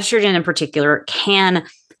 And estrogen in particular can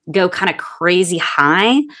go kind of crazy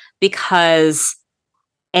high because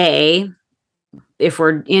if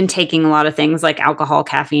we're intaking a lot of things like alcohol,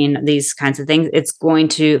 caffeine, these kinds of things, it's going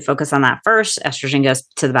to focus on that first. Estrogen goes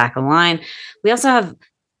to the back of the line. We also have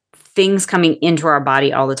things coming into our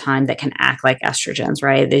body all the time that can act like estrogens,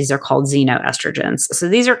 right? These are called xenoestrogens. So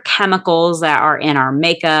these are chemicals that are in our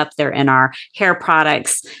makeup, they're in our hair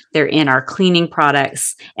products, they're in our cleaning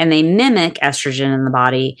products, and they mimic estrogen in the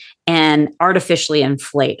body and artificially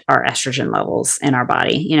inflate our estrogen levels in our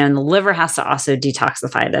body. And the liver has to also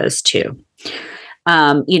detoxify those too.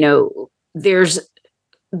 There's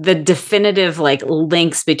the definitive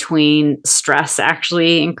links between stress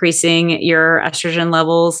actually increasing your estrogen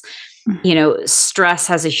levels. Stress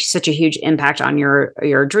has such a huge impact on your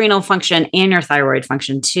adrenal function and your thyroid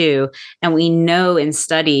function too. And we know in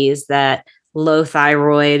studies that low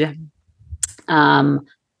thyroid, low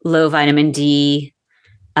vitamin D,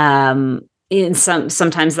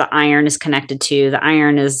 sometimes the iron is connected to. The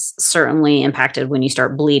iron is certainly impacted when you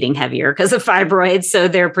start bleeding heavier because of fibroids. So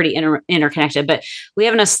they're pretty interconnected. But we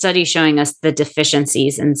have enough studies showing us the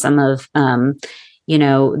deficiencies in some of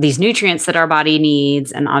these nutrients that our body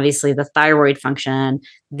needs, and obviously the thyroid function.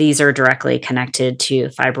 These are directly connected to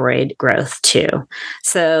fibroid growth too.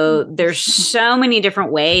 So there's so many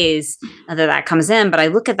different ways that comes in, but I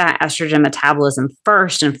look at that estrogen metabolism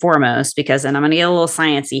first and foremost, and I'm going to get a little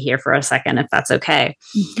sciencey here for a second, if that's okay.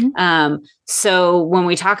 Mm-hmm. So when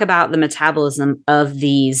we talk about the metabolism of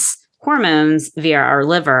these hormones via our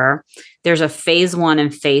liver, there's a phase 1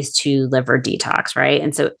 and phase 2 liver detox, right?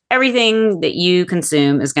 And so everything that you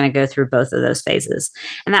consume is going to go through both of those phases.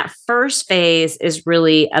 And that first phase is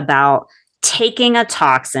really about taking a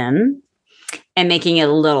toxin and making it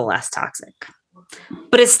a little less toxic.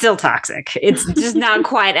 But it's still toxic. It's just not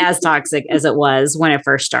quite as toxic as it was when it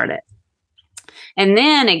first started. And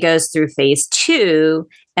then it goes through phase 2,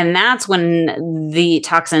 and that's when the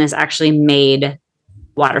toxin is actually made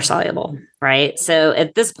water soluble, right? So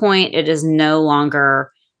at this point, it is no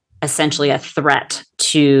longer essentially a threat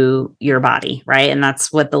to your body, right? And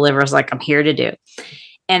that's what the liver is like, I'm here to do.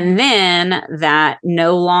 And then that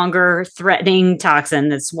no longer threatening toxin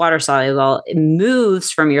that's water soluble, it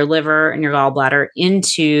moves from your liver and your gallbladder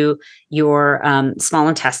into your small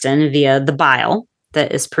intestine via the bile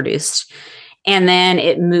that is produced. And then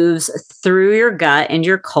it moves through your gut and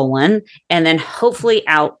your colon, and then hopefully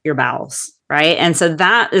out your bowels. Right. And so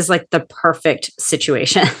that is like the perfect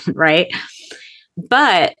situation. Right.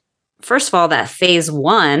 But first of all, that phase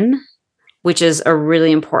 1, which is a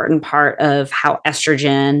really important part of how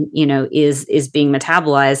estrogen, is being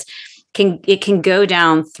metabolized, it can go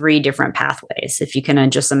down 3 different pathways. If you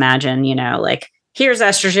can just imagine, here's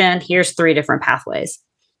estrogen, here's 3 different pathways.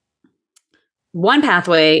 One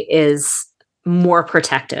pathway is more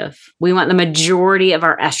protective. We want the majority of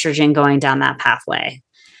our estrogen going down that pathway.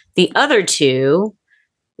 The other 2,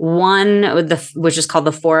 one, which is called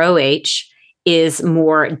the 4OH, is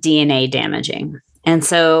more DNA damaging. And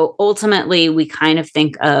so ultimately, we kind of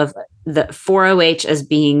think of the 4OH as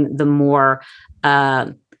being the more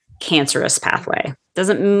cancerous pathway.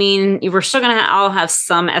 Doesn't mean we're still going to all have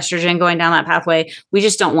some estrogen going down that pathway. We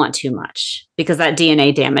just don't want too much because that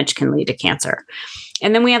DNA damage can lead to cancer.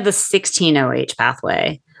 And then we have the 16OH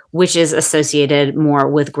pathway, which is associated more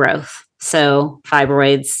with growth. So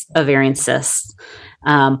fibroids, ovarian cysts,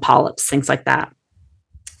 polyps, things like that.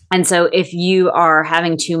 And so if you are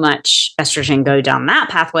having too much estrogen go down that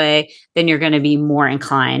pathway, then you're going to be more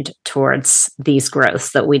inclined towards these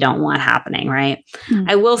growths that we don't want happening, right? Mm-hmm.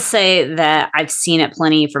 I will say that I've seen it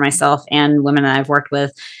plenty for myself and women that I've worked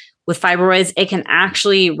with fibroids. It can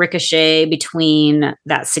actually ricochet between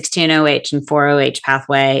that 16OH and 4OH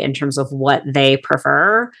pathway in terms of what they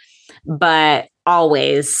prefer, but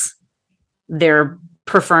always they're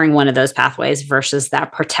preferring one of those pathways versus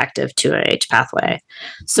that protective 2OH pathway.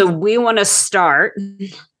 So we want to start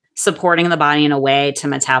supporting the body in a way to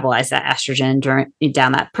metabolize that estrogen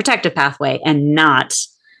down that protective pathway and not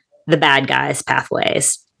the bad guys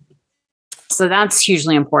pathways. So that's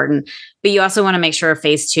hugely important. But you also want to make sure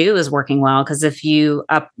phase 2 is working well, because if you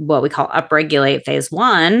what we call upregulate phase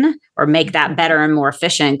 1 or make that better and more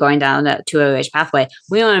efficient going down that 2OH pathway,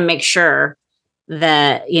 we want to make sure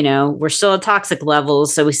that, we're still at toxic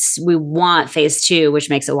levels. So we want phase 2, which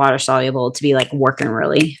makes it water soluble, to be like working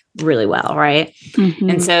really, really well. Right. Mm-hmm.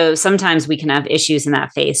 And so sometimes we can have issues in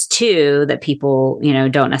that phase 2 that people,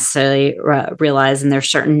 don't necessarily realize. And there's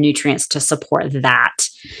certain nutrients to support that.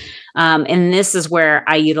 And this is where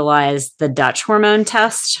I utilize the Dutch hormone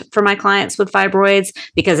test for my clients with fibroids,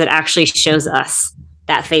 because it actually shows us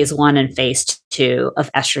that phase 1 and phase 2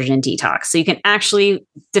 of estrogen detox. So you can actually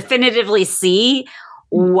definitively see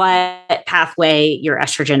what pathway your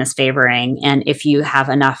estrogen is favoring and if you have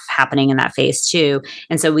enough happening in that phase 2.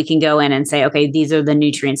 And so we can go in and say, okay, these are the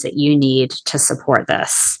nutrients that you need to support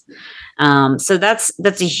this. So that's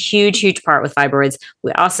a huge part with fibroids.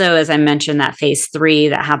 We also, as I mentioned, that phase 3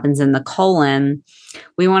 that happens in the colon,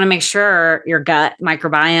 we want to make sure your gut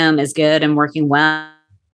microbiome is good and working well,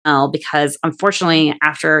 because unfortunately,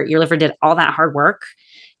 after your liver did all that hard work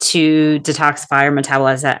to detoxify or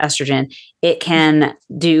metabolize that estrogen, it can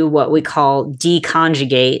do what we call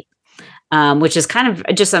deconjugate, which is kind of,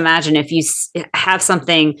 just imagine if you have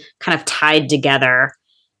something kind of tied together,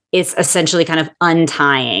 it's essentially kind of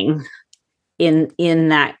untying in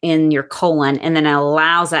your colon, and then it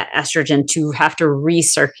allows that estrogen to have to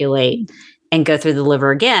recirculate and go through the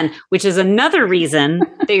liver again, which is another reason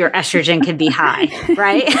that your estrogen can be high,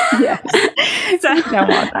 right? Yes. So, don't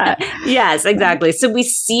want that. Yes, exactly. So we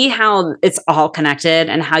see how it's all connected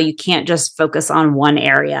and how you can't just focus on one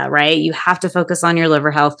area, right? You have to focus on your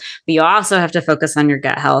liver health, but you also have to focus on your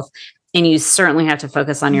gut health, and you certainly have to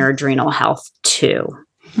focus on your adrenal health too.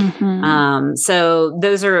 Mm-hmm. So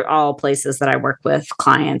those are all places that I work with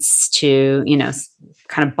clients to,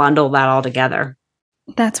 kind of bundle that all together.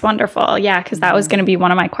 That's wonderful. Yeah, because that was going to be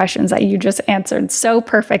one of my questions that you just answered so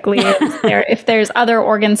perfectly. If there's other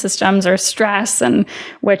organ systems or stress, and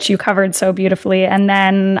which you covered so beautifully. And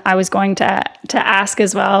then I was going to ask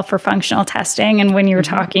as well for functional testing. And when you were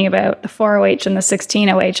talking about the 4-OH and the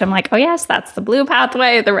 16-OH, I'm like, oh yes, that's the blue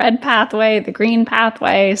pathway, the red pathway, the green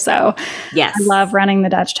pathway. So yes, I love running the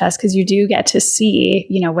Dutch test because you do get to see,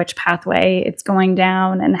 which pathway it's going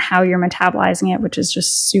down and how you're metabolizing it, which is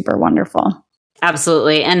just super wonderful.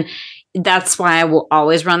 Absolutely. And that's why I will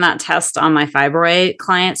always run that test on my fibroid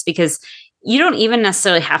clients, because you don't even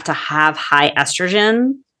necessarily have to have high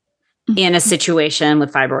estrogen in a situation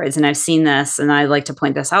with fibroids. And I've seen this, and I like to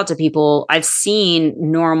point this out to people. I've seen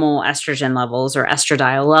normal estrogen levels or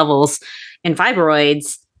estradiol levels in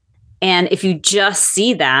fibroids. And if you just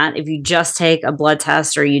see that, if you just take a blood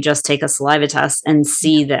test or you just take a saliva test and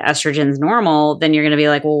see that estrogen's normal, then you're going to be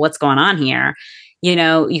like, well, what's going on here? You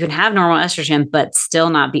can have normal estrogen, but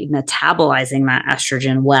still not be metabolizing that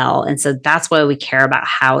estrogen well. And so that's why we care about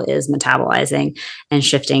how it is metabolizing and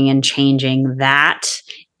shifting and changing. That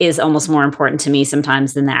is almost more important to me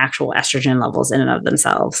sometimes than the actual estrogen levels in and of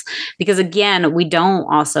themselves. Because again, we don't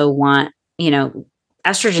also want,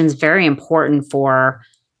 estrogen is very important for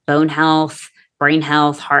bone health, brain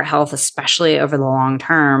health, heart health, especially over the long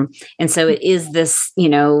term. And so it is this,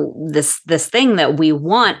 this thing that we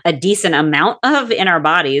want a decent amount of in our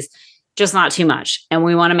bodies, just not too much. And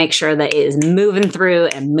we want to make sure that it is moving through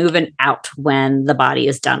and moving out when the body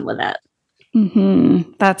is done with it.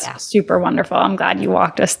 Mm-hmm. That's super wonderful. I'm glad you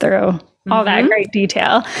walked us through all that great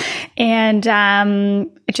detail. And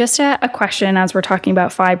just a question as we're talking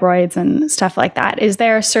about fibroids and stuff like that. Is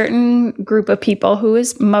there a certain group of people who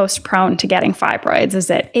is most prone to getting fibroids? Is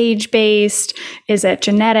it age-based? Is it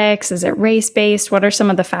genetics? Is it race-based? What are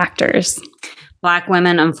some of the factors? Black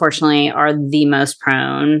women, unfortunately, are the most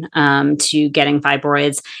prone to getting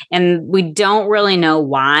fibroids, and we don't really know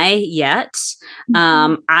why yet.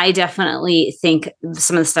 I definitely think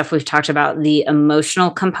some of the stuff we've talked about, the emotional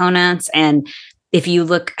components, and if you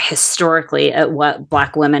look historically at what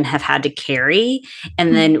Black women have had to carry,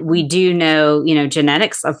 and then we do know,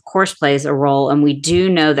 genetics, of course, plays a role, and we do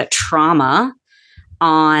know that trauma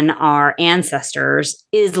on our ancestors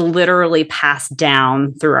is literally passed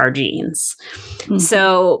down through our genes. Mm-hmm.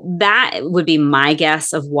 So that would be my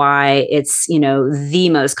guess of why it's, the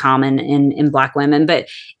most common in Black women. But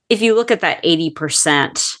if you look at that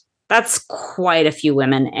 80%, that's quite a few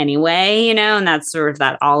women anyway, and that's sort of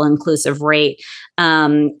that all-inclusive rate.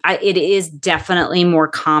 It is definitely more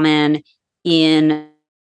common in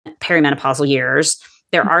perimenopausal years.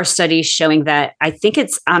 There are studies showing that I think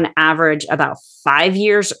it's on average about 5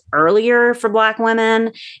 years earlier for Black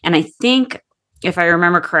women. And I think, if I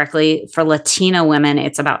remember correctly, for Latina women,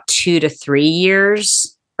 it's about 2 to 3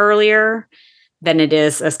 years earlier than it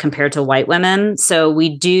is as compared to white women. So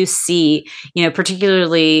we do see,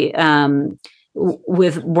 particularly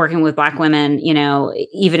with working with Black women,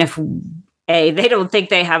 even if they don't think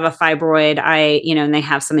they have a fibroid, and they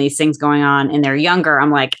have some of these things going on and they're younger,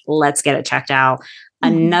 I'm like, let's get it checked out.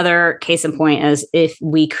 Another case in point is if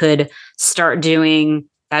we could start doing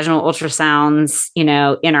vaginal ultrasounds, in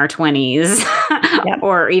our 20s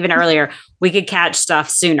or even earlier, we could catch stuff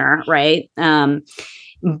sooner, right?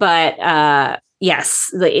 But yes,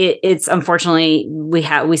 it's unfortunately we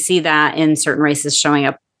see that in certain races showing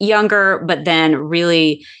up younger, but then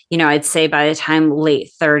really, I'd say by the time late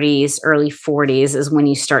 30s, early 40s is when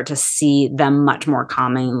you start to see them much more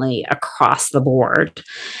commonly across the board.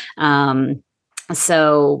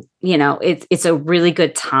 So, it's a really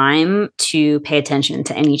good time to pay attention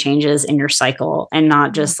to any changes in your cycle and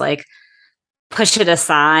not just like, push it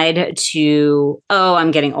aside to, oh,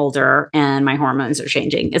 I'm getting older and my hormones are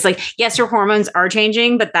changing. It's like, yes, your hormones are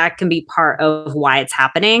changing, but that can be part of why it's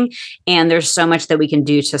happening. And there's so much that we can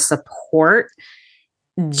do to support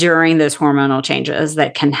during those hormonal changes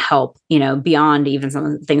that can help, beyond even some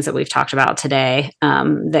of the things that we've talked about today,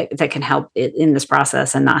 that can help in this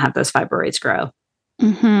process and not have those fibroids grow.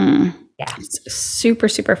 Mm-hmm. Yeah. It's super,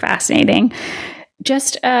 super fascinating.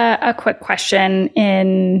 Just a quick question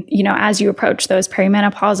as you approach those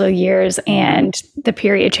perimenopausal years and the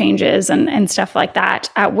period changes and stuff like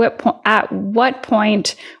that, at what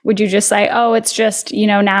point would you just say, oh, it's just,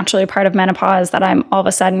 naturally part of menopause that I'm all of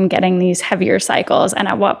a sudden getting these heavier cycles? And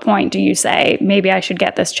at what point do you say, maybe I should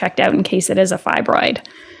get this checked out in case it is a fibroid?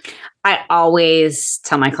 I always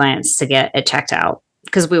tell my clients to get it checked out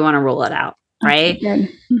because we want to rule it out, right? Okay,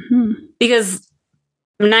 mm-hmm. Because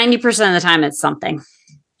 90% of the time it's something,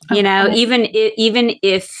 Okay. even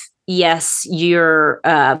if, yes, your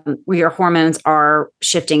hormones are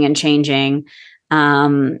shifting and changing,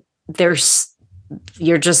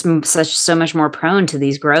 you're just so much more prone to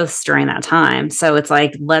these growths during that time. So it's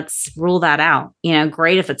like, let's rule that out.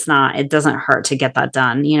 Great if it's not, it doesn't hurt to get that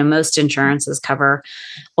done. Most insurances cover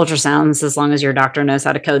ultrasounds as long as your doctor knows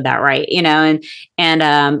how to code that right, and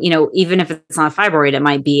even if it's not a fibroid, it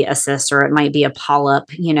might be a cyst or it might be a polyp,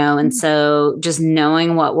 and so just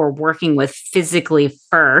knowing what we're working with physically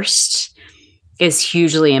first is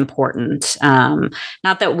hugely important.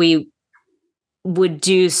 Not that we would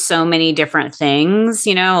do so many different things,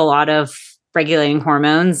 a lot of regulating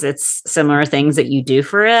hormones, it's similar things that you do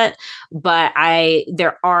for it. But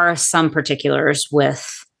there are some particulars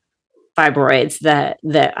with fibroids that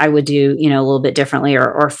I would do, a little bit differently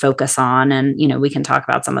or focus on. And, we can talk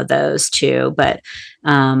about some of those too, but,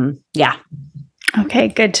 yeah. Okay,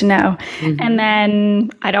 good to know. Mm-hmm. And then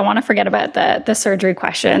I don't want to forget about the surgery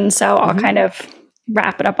question. So I'll kind of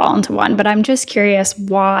wrap it up all into one, but I'm just curious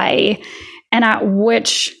why and at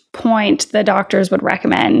which point the doctors would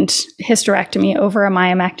recommend hysterectomy over a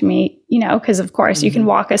myomectomy, because of course you can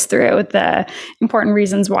walk us through the important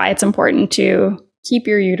reasons why it's important to keep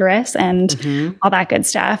your uterus and all that good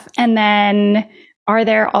stuff. And then are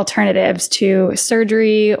there alternatives to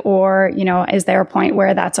surgery or, is there a point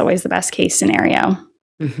where that's always the best case scenario?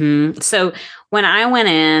 Mm-hmm. So when I went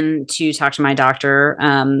in to talk to my doctor,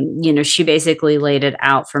 she basically laid it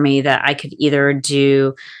out for me that I could either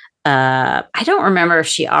do I don't remember if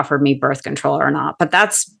she offered me birth control or not, but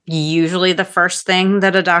that's usually the first thing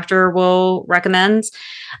that a doctor will recommend.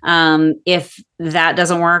 If that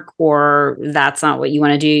doesn't work or that's not what you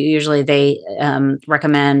want to do, usually they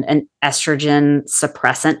recommend an estrogen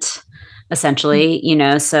suppressant, essentially,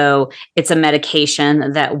 so it's a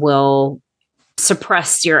medication that will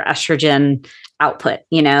suppress your estrogen output,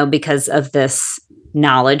 because of this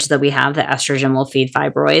knowledge that we have that estrogen will feed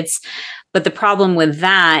fibroids. But the problem with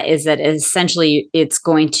that is that essentially it's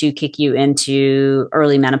going to kick you into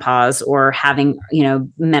early menopause or having,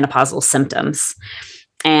 menopausal symptoms.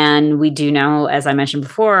 And we do know, as I mentioned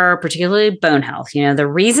before, particularly bone health, the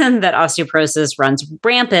reason that osteoporosis runs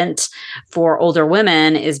rampant for older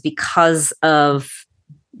women is because of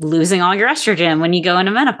losing all your estrogen when you go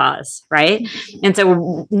into menopause, right? And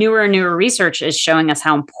so newer and newer research is showing us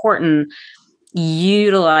how important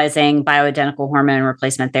utilizing bioidentical hormone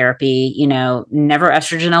replacement therapy, never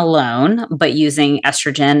estrogen alone, but using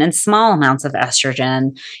estrogen and small amounts of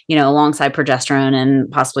estrogen, alongside progesterone and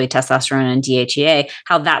possibly testosterone and DHEA,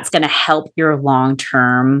 how that's going to help your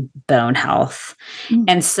long-term bone health. Mm-hmm.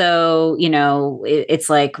 And so, it's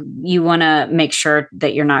like you want to make sure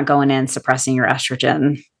that you're not going in suppressing your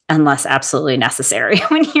estrogen unless absolutely necessary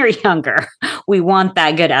when you're younger. We want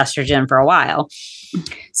that good estrogen for a while.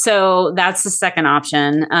 So that's the second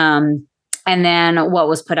option. And then what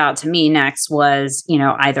was put out to me next was,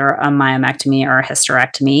 either a myomectomy or a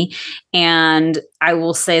hysterectomy. And I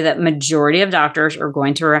will say that majority of doctors are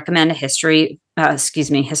going to recommend a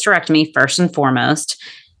hysterectomy first and foremost,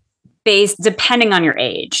 depending on your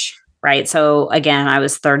age. Right. So again, I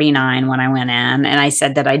was 39 when I went in and I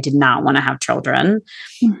said that I did not want to have children.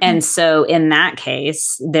 Mm-hmm. And so in that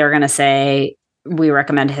case, they're going to say, we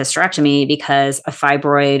recommend a hysterectomy because a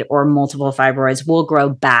fibroid or multiple fibroids will grow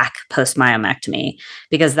back post myomectomy,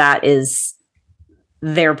 because that is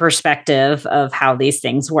their perspective of how these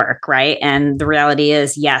things work. Right. And the reality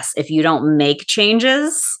is, yes, if you don't make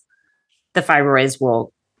changes, the fibroids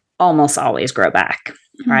will almost always grow back.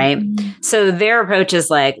 Right. Mm-hmm. So their approach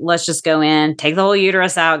is like, let's just go in, take the whole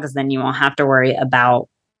uterus out, because then you won't have to worry about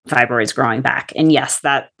fibroids growing back. And yes,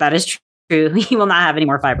 that is true. You will not have any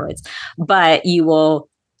more fibroids, but you will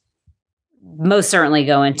most certainly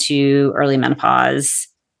go into early menopause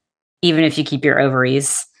even if you keep your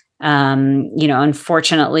ovaries.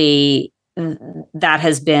 Unfortunately, that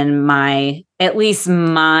has been at least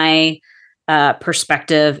my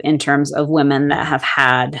perspective in terms of women that have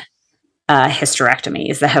had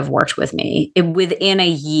hysterectomies that have worked with me. Within a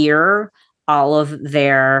year, all of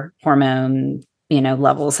their hormone,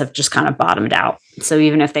 levels have just kind of bottomed out. So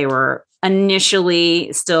even if they were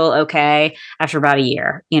initially still okay after about a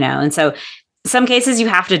year, and so some cases you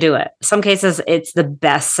have to do it. Some cases it's the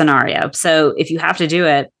best scenario. So if you have to do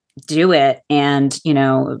it, do it. And,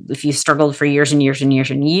 if you struggled for years and years and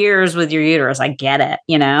years and years with your uterus, I get it,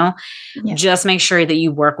 just make sure that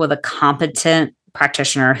you work with a competent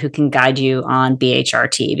practitioner who can guide you on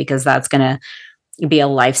BHRT, because that's going to be a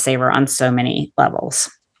lifesaver on so many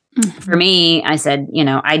levels. Mm-hmm. For me, I said,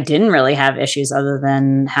 I didn't really have issues other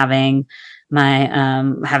than having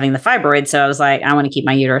having the fibroid. So I was like, I want to keep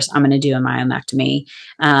my uterus. I'm going to do a myomectomy.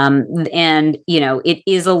 It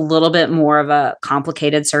is a little bit more of a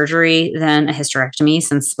complicated surgery than a hysterectomy,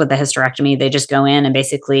 since with the hysterectomy, they just go in and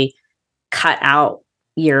basically cut out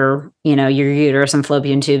your uterus and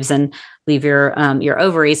fallopian tubes and leave your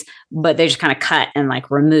ovaries, but they just kind of cut and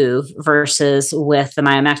like remove, versus with the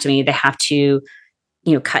myomectomy, they have to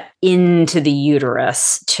cut into the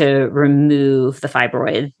uterus to remove the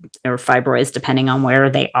fibroid or fibroids, depending on where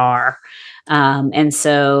they are. And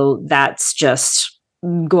so that's just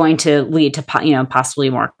going to lead to, possibly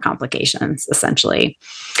more complications, essentially.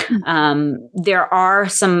 There are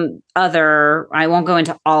some other, I won't go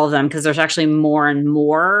into all of them because there's actually more and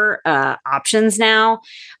more options now.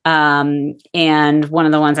 And one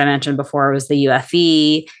of the ones I mentioned before was the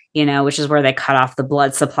UFE, which is where they cut off the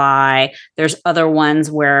blood supply. There's other ones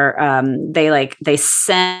where they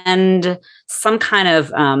send some kind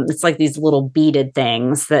of it's like these little beaded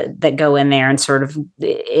things that go in there and sort of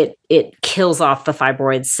it kills off the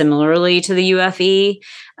fibroids similarly to the UFE.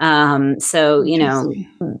 So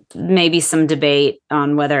maybe some debate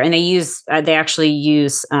on whether, and they actually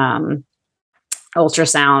use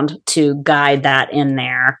ultrasound to guide that in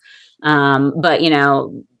there. But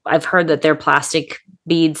I've heard that they're plastic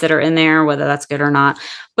beads that are in there, whether that's good or not.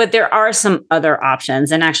 But there are some other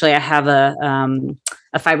options. And actually, I have a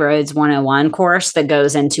Fibroids 101 course that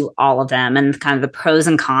goes into all of them and kind of the pros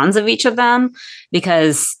and cons of each of them.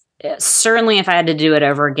 Because certainly if I had to do it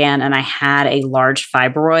over again and I had a large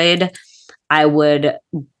fibroid, I would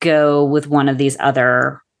go with one of these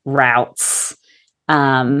other routes.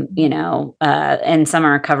 And some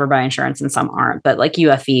are covered by insurance and some aren't, but like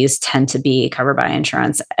UFEs tend to be covered by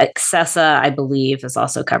insurance. Accessa, I believe, is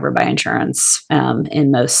also covered by insurance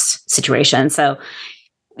in most situations. So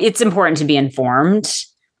it's important to be informed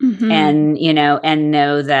and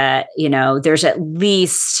know that, there's at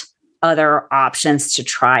least other options to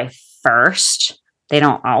try first. They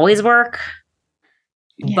don't always work.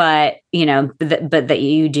 Yeah. But that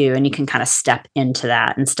you do, and you can kind of step into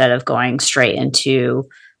that instead of going straight into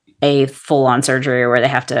a full-on surgery where they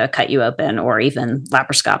have to cut you open or even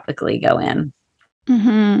laparoscopically go in.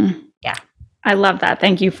 Mm-hmm. Yeah. I love that.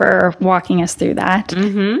 Thank you for walking us through that.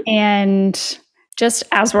 Mm-hmm. And just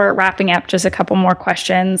as we're wrapping up, just a couple more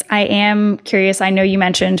questions. I am curious. I know you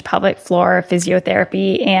mentioned pelvic floor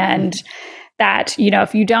physiotherapy and that,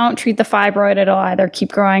 if you don't treat the fibroid, it'll either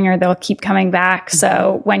keep growing or they'll keep coming back.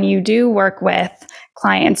 So when you do work with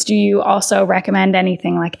clients, do you also recommend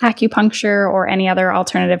anything like acupuncture or any other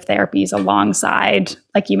alternative therapies alongside,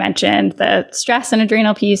 like you mentioned, the stress and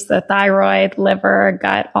adrenal piece, the thyroid, liver,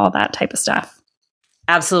 gut, all that type of stuff?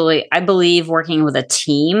 Absolutely. I believe working with a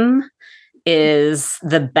team is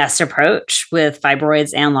the best approach with fibroids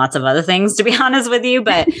and lots of other things, to be honest with you.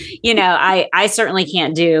 But, I certainly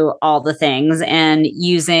can't do all the things, and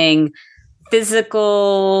using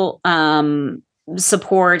physical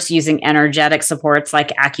supports, using energetic supports like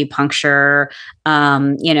acupuncture,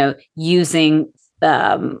 using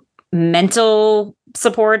mental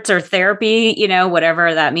supports or therapy,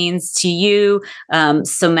 whatever that means to you.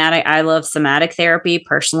 I love somatic therapy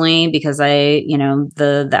personally, because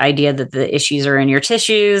the idea that the issues are in your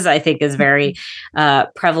tissues, I think is very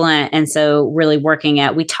prevalent. And so really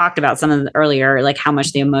we talked about some of the earlier, like how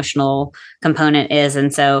much the emotional component is.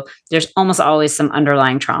 And so there's almost always some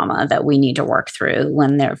underlying trauma that we need to work through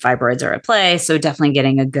when their fibroids are at play. So definitely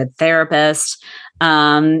getting a good therapist,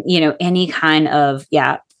 any kind of,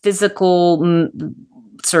 physical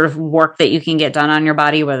sort of work that you can get done on your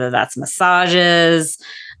body, whether that's massages,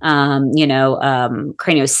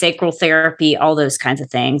 craniosacral therapy, all those kinds of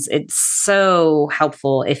things. It's so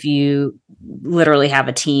helpful if you literally have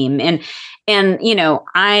a team. And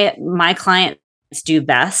my clients do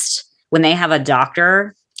best when they have a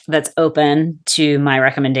doctor that's open to my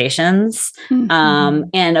recommendations.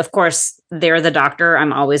 And of course, they're the doctor.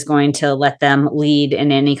 I'm always going to let them lead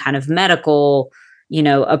in any kind of medical,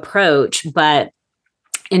 approach. But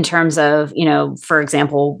in terms of, for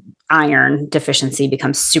example, iron deficiency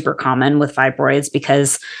becomes super common with fibroids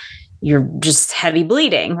because you're just heavy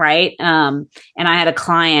bleeding, right? And I had a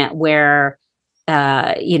client where,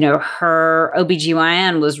 her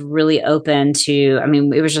OBGYN was really open to,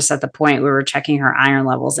 it was just at the point we were checking her iron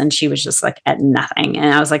levels and she was just like at nothing.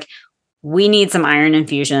 And I was like, we need some iron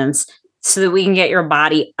infusions so that we can get your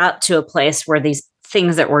body up to a place where these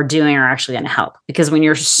things that we're doing are actually going to help. Because when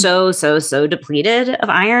you're so depleted of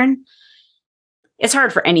iron, it's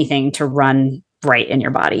hard for anything to run right in your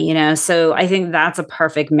body, So I think that's a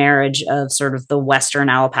perfect marriage of sort of the Western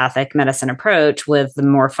allopathic medicine approach with the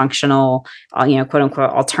more functional, quote unquote,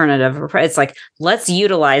 alternative approach. It's like, let's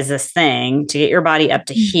utilize this thing to get your body up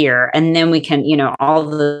to here. And then we can,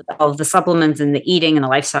 all of the supplements and the eating and the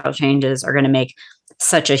lifestyle changes are going to make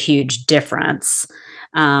such a huge difference.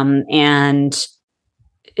 And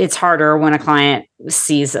it's harder when a client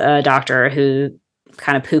sees a doctor who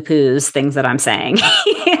kind of poo-poos things that I'm saying.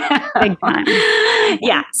 Big time.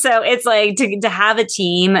 Yeah. So it's like to have a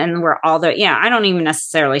team and we're all there. I don't even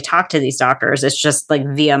necessarily talk to these doctors. It's just like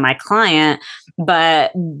via my client,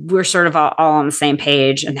 but we're sort of all on the same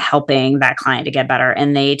page and helping that client to get better.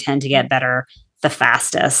 And they tend to get better the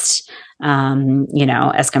fastest,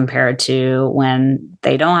 as compared to when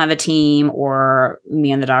they don't have a team or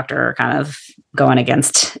me and the doctor are kind of going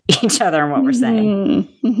against each other and what we're saying.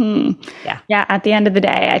 Yeah. At the end of the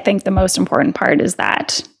day, I think the most important part is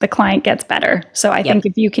that the client gets better. So I think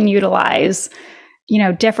if you can utilize,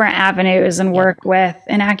 different avenues and work with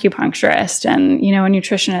an acupuncturist and, a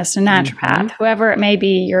nutritionist and naturopath, whoever it may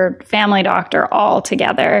be, your family doctor, all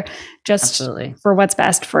together, just for what's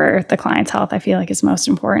best for the client's health, I feel like is most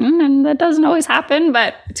important. And that doesn't always happen,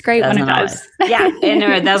 but it's great when it does.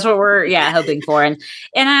 And that's what we're hoping for. And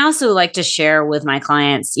I also like to share with my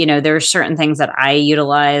clients, there are certain things that I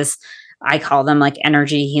utilize. I call them like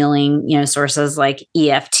energy healing, sources like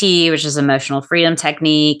EFT, which is emotional freedom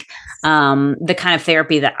technique. The kind of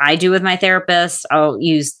therapy that I do with my therapist, I'll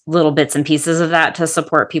use little bits and pieces of that to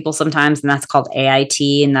support people sometimes. And that's called AIT,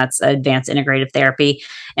 and that's advanced integrative therapy.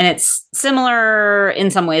 And it's similar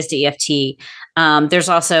in some ways to EFT. There's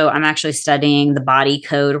also, I'm actually studying the body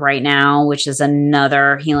code right now, which is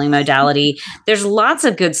another healing modality. There's lots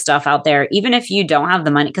of good stuff out there, even if you don't have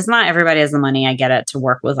the money, because not everybody has the money. I get it, to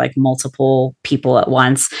work with like multiple people at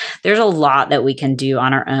once. There's a lot that we can do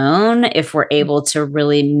on our own if we're able to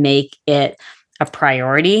really make it a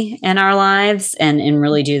priority in our lives and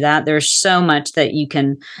really do that. There's so much that you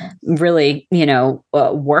can really,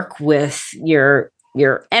 work with your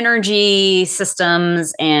energy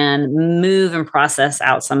systems and move and process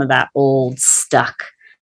out some of that old stuck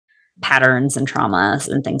patterns and traumas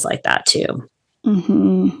and things like that too.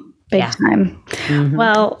 Big time.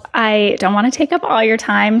 Well, I don't want to take up all your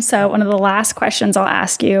time. So one of the last questions I'll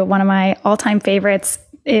ask you, one of my all-time favorites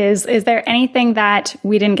is there anything that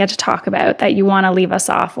we didn't get to talk about that you want to leave us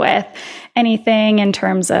off with? Anything in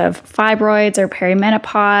terms of fibroids or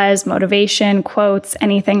perimenopause, motivation, quotes,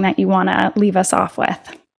 anything that you want to leave us off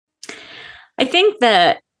with? I think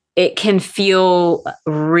that it can feel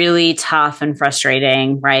really tough and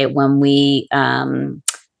frustrating, right? When we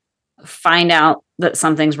find out that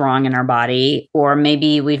something's wrong in our body, or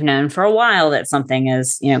maybe we've known for a while that something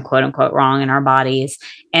is, quote unquote, wrong in our bodies.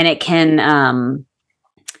 And it can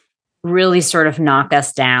really sort of knock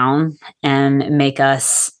us down and make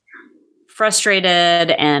us frustrated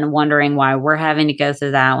and wondering why we're having to go through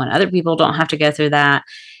that when other people don't have to go through that.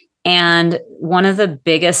 And one of the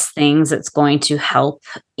biggest things that's going to help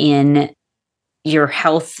in your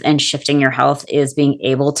health and shifting your health is being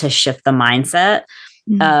able to shift the mindset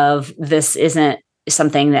of this isn't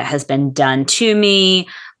something that has been done to me,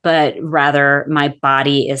 but rather my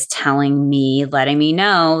body is telling me, letting me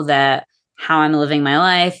know that how I'm living my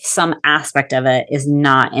life, some aspect of it is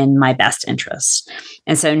not in my best interest.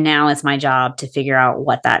 And so now it's my job to figure out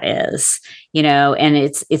what that is, and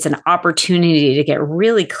it's an opportunity to get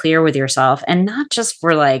really clear with yourself, and not just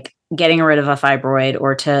for like getting rid of a fibroid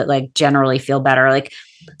or to like generally feel better. Like,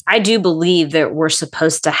 I do believe that we're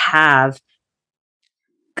supposed to have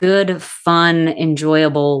good, fun,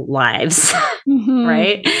 enjoyable lives,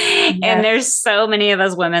 right? Yeah. And there's so many of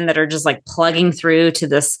us women that are just like plugging through to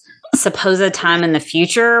this supposed time in the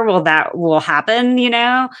future. Well, that will happen,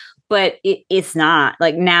 but it's not.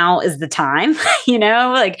 Like, now is the time,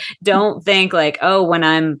 like, don't think like, oh, when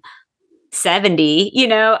I'm 70,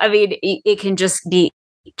 it can just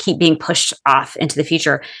keep being pushed off into the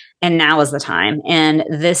future. And now is the time. And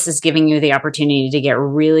this is giving you the opportunity to get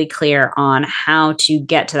really clear on how to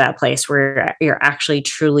get to that place where you're actually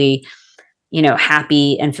truly,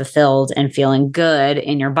 happy and fulfilled and feeling good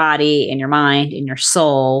in your body, in your mind, in your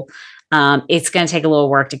soul. It's going to take a little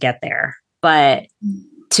work to get there, but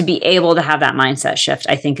to be able to have that mindset shift,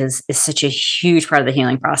 I think is such a huge part of the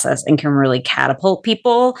healing process and can really catapult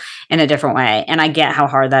people in a different way. And I get how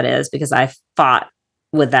hard that is because I've fought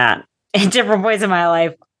with that at different points in my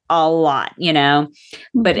life a lot,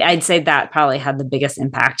 but I'd say that probably had the biggest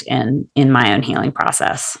impact in my own healing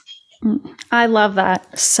process. I love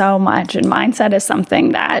that so much. And mindset is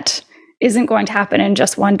something that isn't going to happen in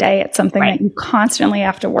just one day. It's something that you constantly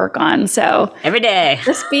have to work on. So every day,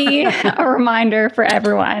 just be a reminder for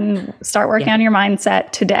everyone, start working on your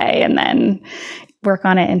mindset today and then work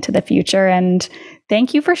on it into the future. And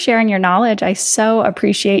thank you for sharing your knowledge. I so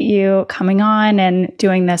appreciate you coming on and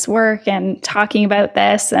doing this work and talking about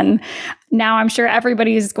this. And now I'm sure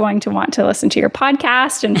everybody's going to want to listen to your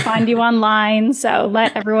podcast and find you online. So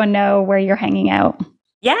let everyone know where you're hanging out.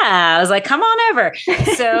 Yeah, I was like, come on over.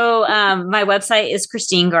 So my website is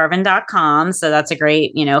christinegarvin.com. So that's a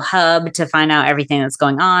great, hub to find out everything that's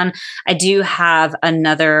going on. I do have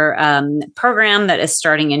another program that is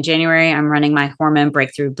starting in January. I'm running my Hormone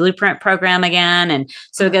Breakthrough Blueprint program again. And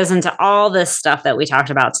so it goes into all this stuff that we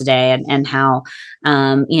talked about today and how,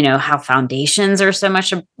 how foundations are so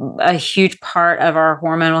much a huge part of our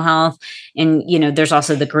hormonal health. And, there's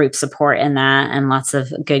also the group support in that and lots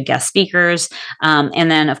of good guest speakers.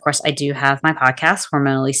 And then, of course, I do have my podcast,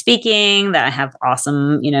 Hormonally Speaking, that I have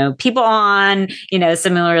awesome, people on,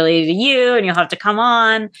 similarly to you, and you'll have to come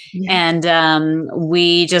on. Yeah. And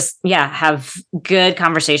we just, have good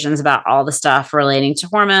conversations about all the stuff relating to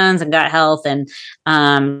hormones and gut health and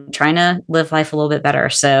trying to live life a little bit better.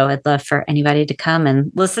 So I'd love for anybody to come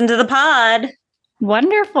and listen to the pod.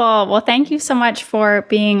 Wonderful. Well, thank you so much for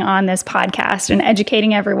being on this podcast and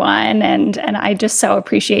educating everyone. And I just so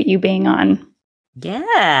appreciate you being on.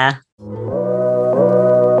 Yeah.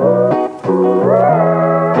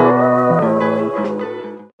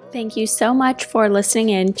 Thank you so much for listening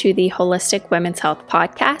in to the Holistic Women's Health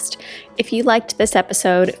Podcast. If you liked this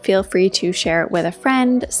episode, feel free to share it with a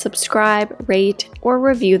friend, subscribe, rate, or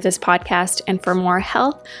review this podcast. And for more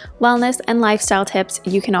health, wellness, and lifestyle tips,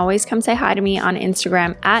 you can always come say hi to me on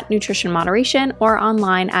Instagram at Nutrition Moderation or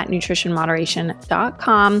online at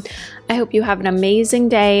nutritionmoderation.com. I hope you have an amazing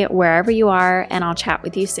day wherever you are, and I'll chat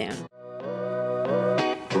with you soon.